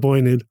she's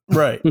disappointed.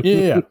 Right.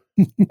 Yeah.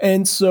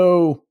 And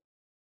so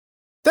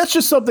that's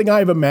just something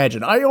I've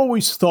imagined. I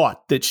always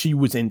thought that she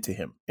was into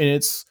him. And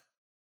it's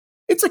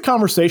a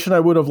conversation I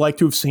would have liked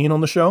to have seen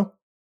on the show.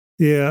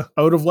 Yeah.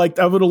 I would have liked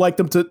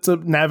them to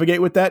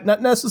navigate with that.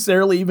 Not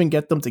necessarily even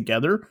get them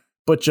together,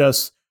 but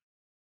just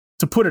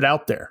to put it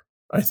out there,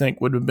 I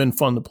think would have been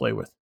fun to play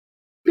with.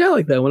 Yeah, I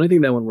like that one. I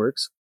think that one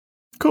works.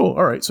 Cool.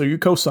 All right. So you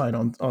co-sign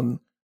on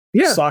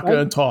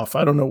Sokka and Toph.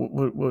 I don't know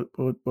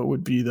what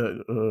would be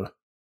the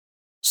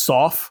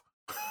Soph.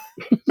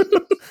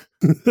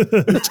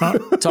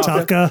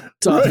 Taka.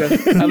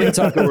 I think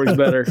Taka works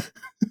better.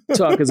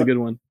 Taka is a good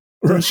one.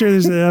 I'm sure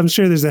there's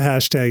a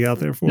hashtag out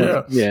there for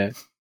it. Yeah,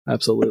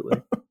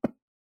 absolutely.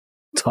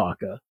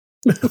 Taka.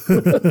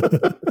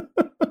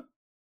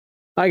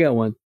 I got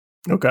one.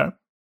 Okay.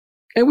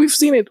 And we've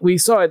seen it. We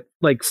saw it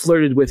like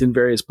flirted with in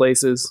various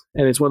places,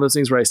 and it's one of those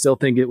things where I still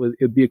think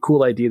it'd be a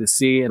cool idea to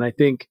see. And I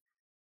think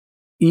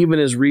even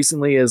as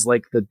recently as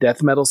like the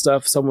death metal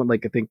stuff, someone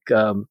like I think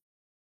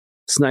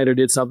Snyder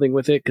did something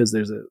with it because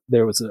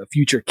there was a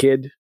future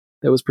kid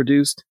that was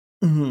produced.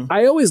 Mm-hmm.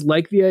 I always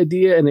liked the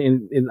idea,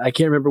 and I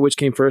can't remember which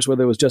came first,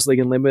 whether it was Just League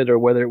Unlimited or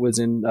whether it was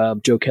in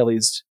Joe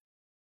Kelly's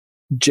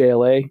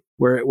JLA,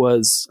 where it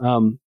was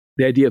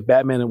the idea of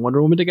Batman and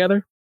Wonder Woman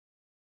together.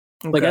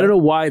 Okay. Like, I don't know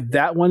why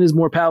that one is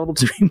more palatable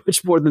to me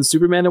much more than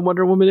Superman and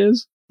Wonder Woman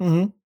is.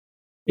 Mm-hmm.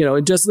 You know,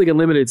 in Justice League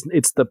Unlimited,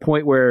 it's the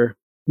point where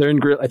they're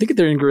in I think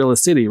they're in Gorilla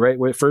City, right?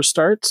 Where it first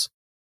starts,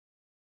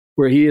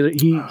 where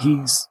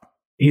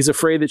he's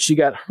afraid that she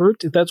got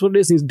hurt, if that's what it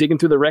is. He's digging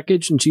through the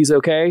wreckage and she's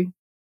okay.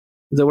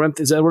 Is that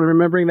what I'm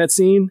remembering that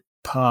scene?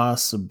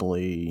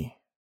 Possibly.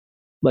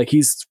 Like,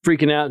 he's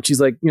freaking out and she's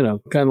like, you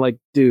know, kind of like,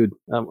 dude,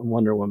 I'm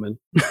Wonder Woman.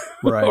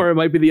 Right. Or it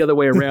might be the other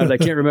way around. I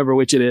can't remember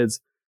which it is.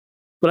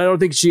 But I don't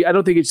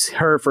think it's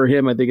her for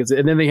him. I think it's,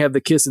 and then they have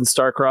the kiss in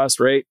Starcross,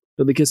 right?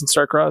 The kiss in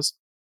Starcross.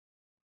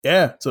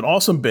 Yeah, it's an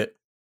awesome bit.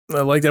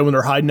 I like that when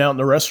they're hiding out in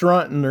the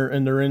restaurant and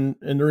they're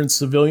in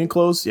civilian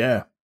clothes.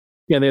 Yeah.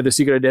 Yeah, they have the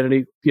secret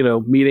identity,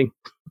 meeting.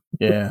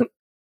 Yeah.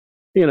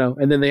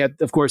 And then they have,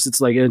 of course, it's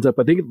like, it ends up,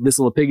 I think This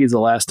Little Piggy is the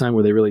last time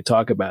where they really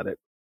talk about it.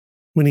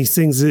 When he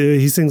sings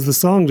the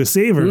song to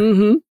save her.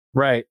 Mm-hmm.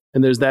 Right.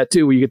 And there's that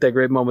too, where you get that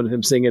great moment of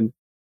him singing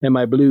Am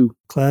I Blue?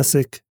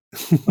 Classic.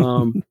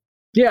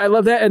 Yeah, I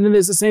love that. And then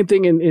there's the same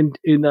thing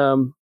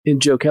in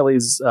Joe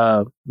Kelly's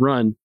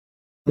run.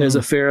 There's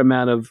a fair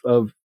amount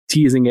of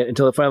teasing it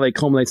until it finally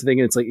culminates. I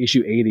think it's like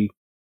issue 80,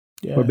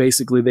 where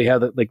basically they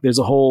have there's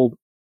a whole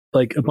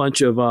a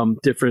bunch of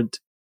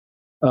different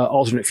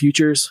alternate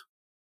futures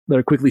that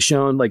are quickly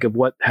shown,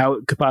 of how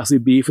it could possibly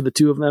be for the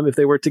two of them if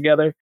they work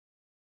together.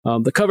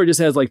 The cover just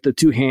has the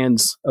two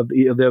hands of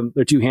them,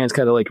 their two hands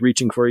kind of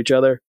reaching for each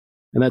other,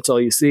 and that's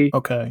all you see.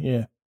 Okay,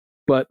 yeah.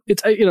 But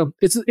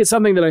it's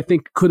something that I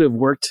think could have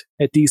worked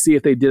at DC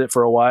if they did it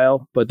for a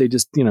while, but they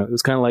just, it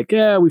was kind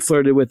of we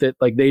flirted with it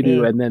like they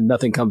do, and then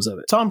nothing comes of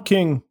it. Tom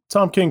King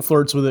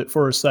flirts with it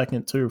for a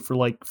second too,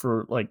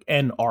 for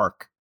an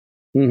arc,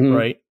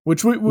 right?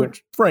 Which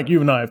Frank,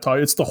 you and I have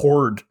talked. It's the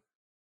Horde,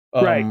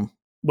 right?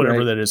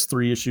 Whatever that is,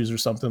 3 issues or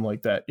something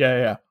like that.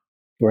 Yeah.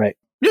 Right.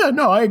 Yeah.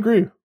 No, I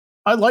agree.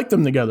 I like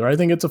them together. I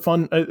think it's a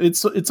fun.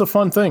 It's a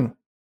fun thing.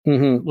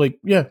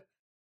 Mm-hmm.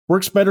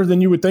 Works better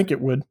than you would think it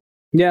would.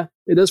 Yeah,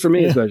 it does for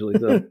me, especially.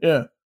 So.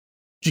 Yeah.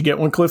 Did you get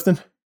one, Clifton?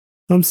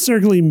 I'm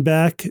circling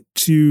back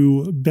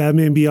to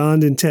Batman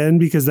Beyond in 10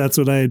 because that's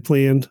what I had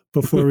planned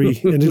before we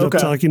ended up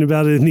talking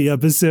about it in the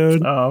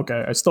episode. Oh,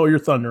 okay. I stole your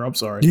thunder. I'm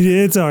sorry.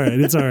 It's all right.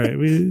 It's all right.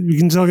 We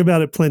can talk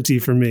about it plenty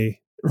for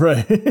me.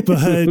 Right.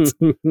 But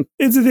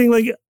it's the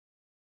thing,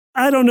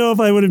 I don't know if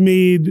I would have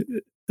made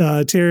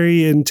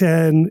Terry and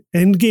 10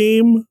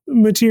 endgame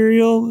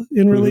material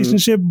in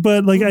relationship,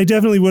 but I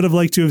definitely would have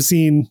liked to have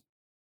seen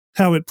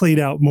how it played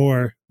out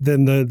more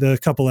than the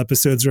couple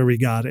episodes where we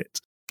got it.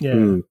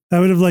 Yeah. I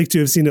would have liked to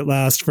have seen it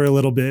last for a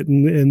little bit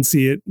and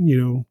see it,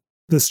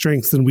 the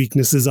strengths and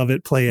weaknesses of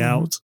it play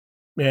out.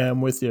 Yeah,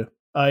 I'm with you.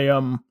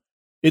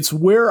 It's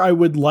where I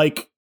would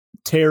like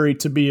Terry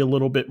to be a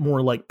little bit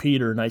more like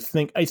Peter. And I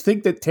think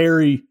that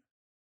Terry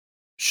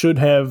should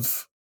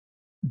have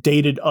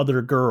dated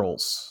other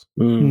girls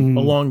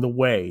along the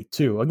way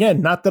too.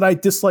 Again, not that I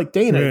dislike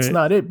Dana, it's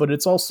not it, but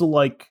it's also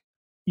like,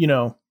 you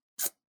know,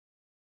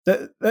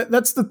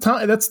 that's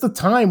the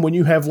time when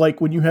you have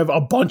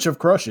a bunch of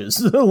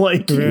crushes.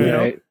 Like, you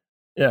know.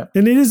 Yeah.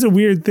 And it is a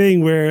weird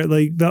thing where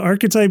like the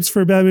archetypes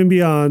for Batman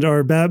Beyond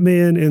are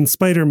Batman and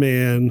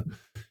Spider-Man,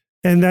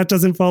 and that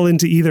doesn't fall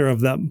into either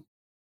of them.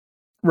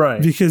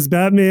 Right. Because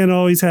Batman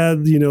always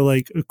had, you know,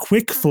 like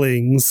quick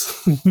flings,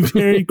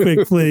 very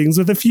quick flings,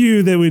 with a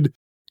few that would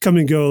come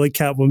and go, like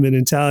Catwoman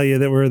and Talia,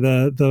 that were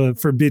the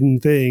forbidden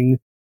thing.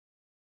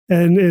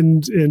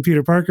 And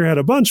Peter Parker had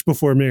a bunch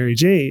before Mary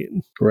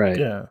Jane. Right.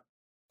 Yeah.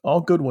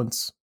 All good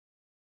ones.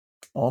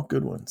 All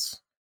good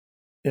ones.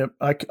 Yep.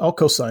 I'll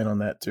co-sign on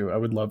that too. I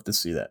would love to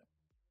see that.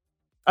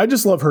 I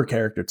just love her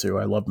character too.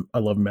 I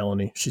love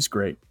Melanie. She's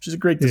great. She's a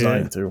great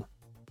design too.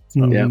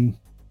 Yeah.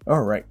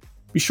 All right.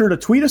 Be sure to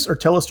tweet us or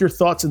tell us your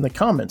thoughts in the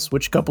comments.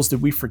 Which couples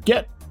did we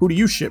forget? Who do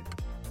you ship?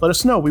 Let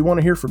us know. We want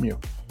to hear from you.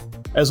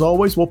 As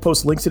always, we'll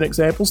post links and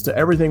examples to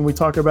everything we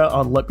talk about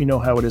on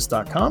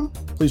letmeknowhowitis.com.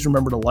 Please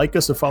remember to like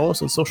us and follow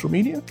us on social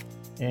media.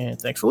 And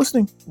thanks for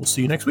listening. We'll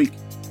see you next week.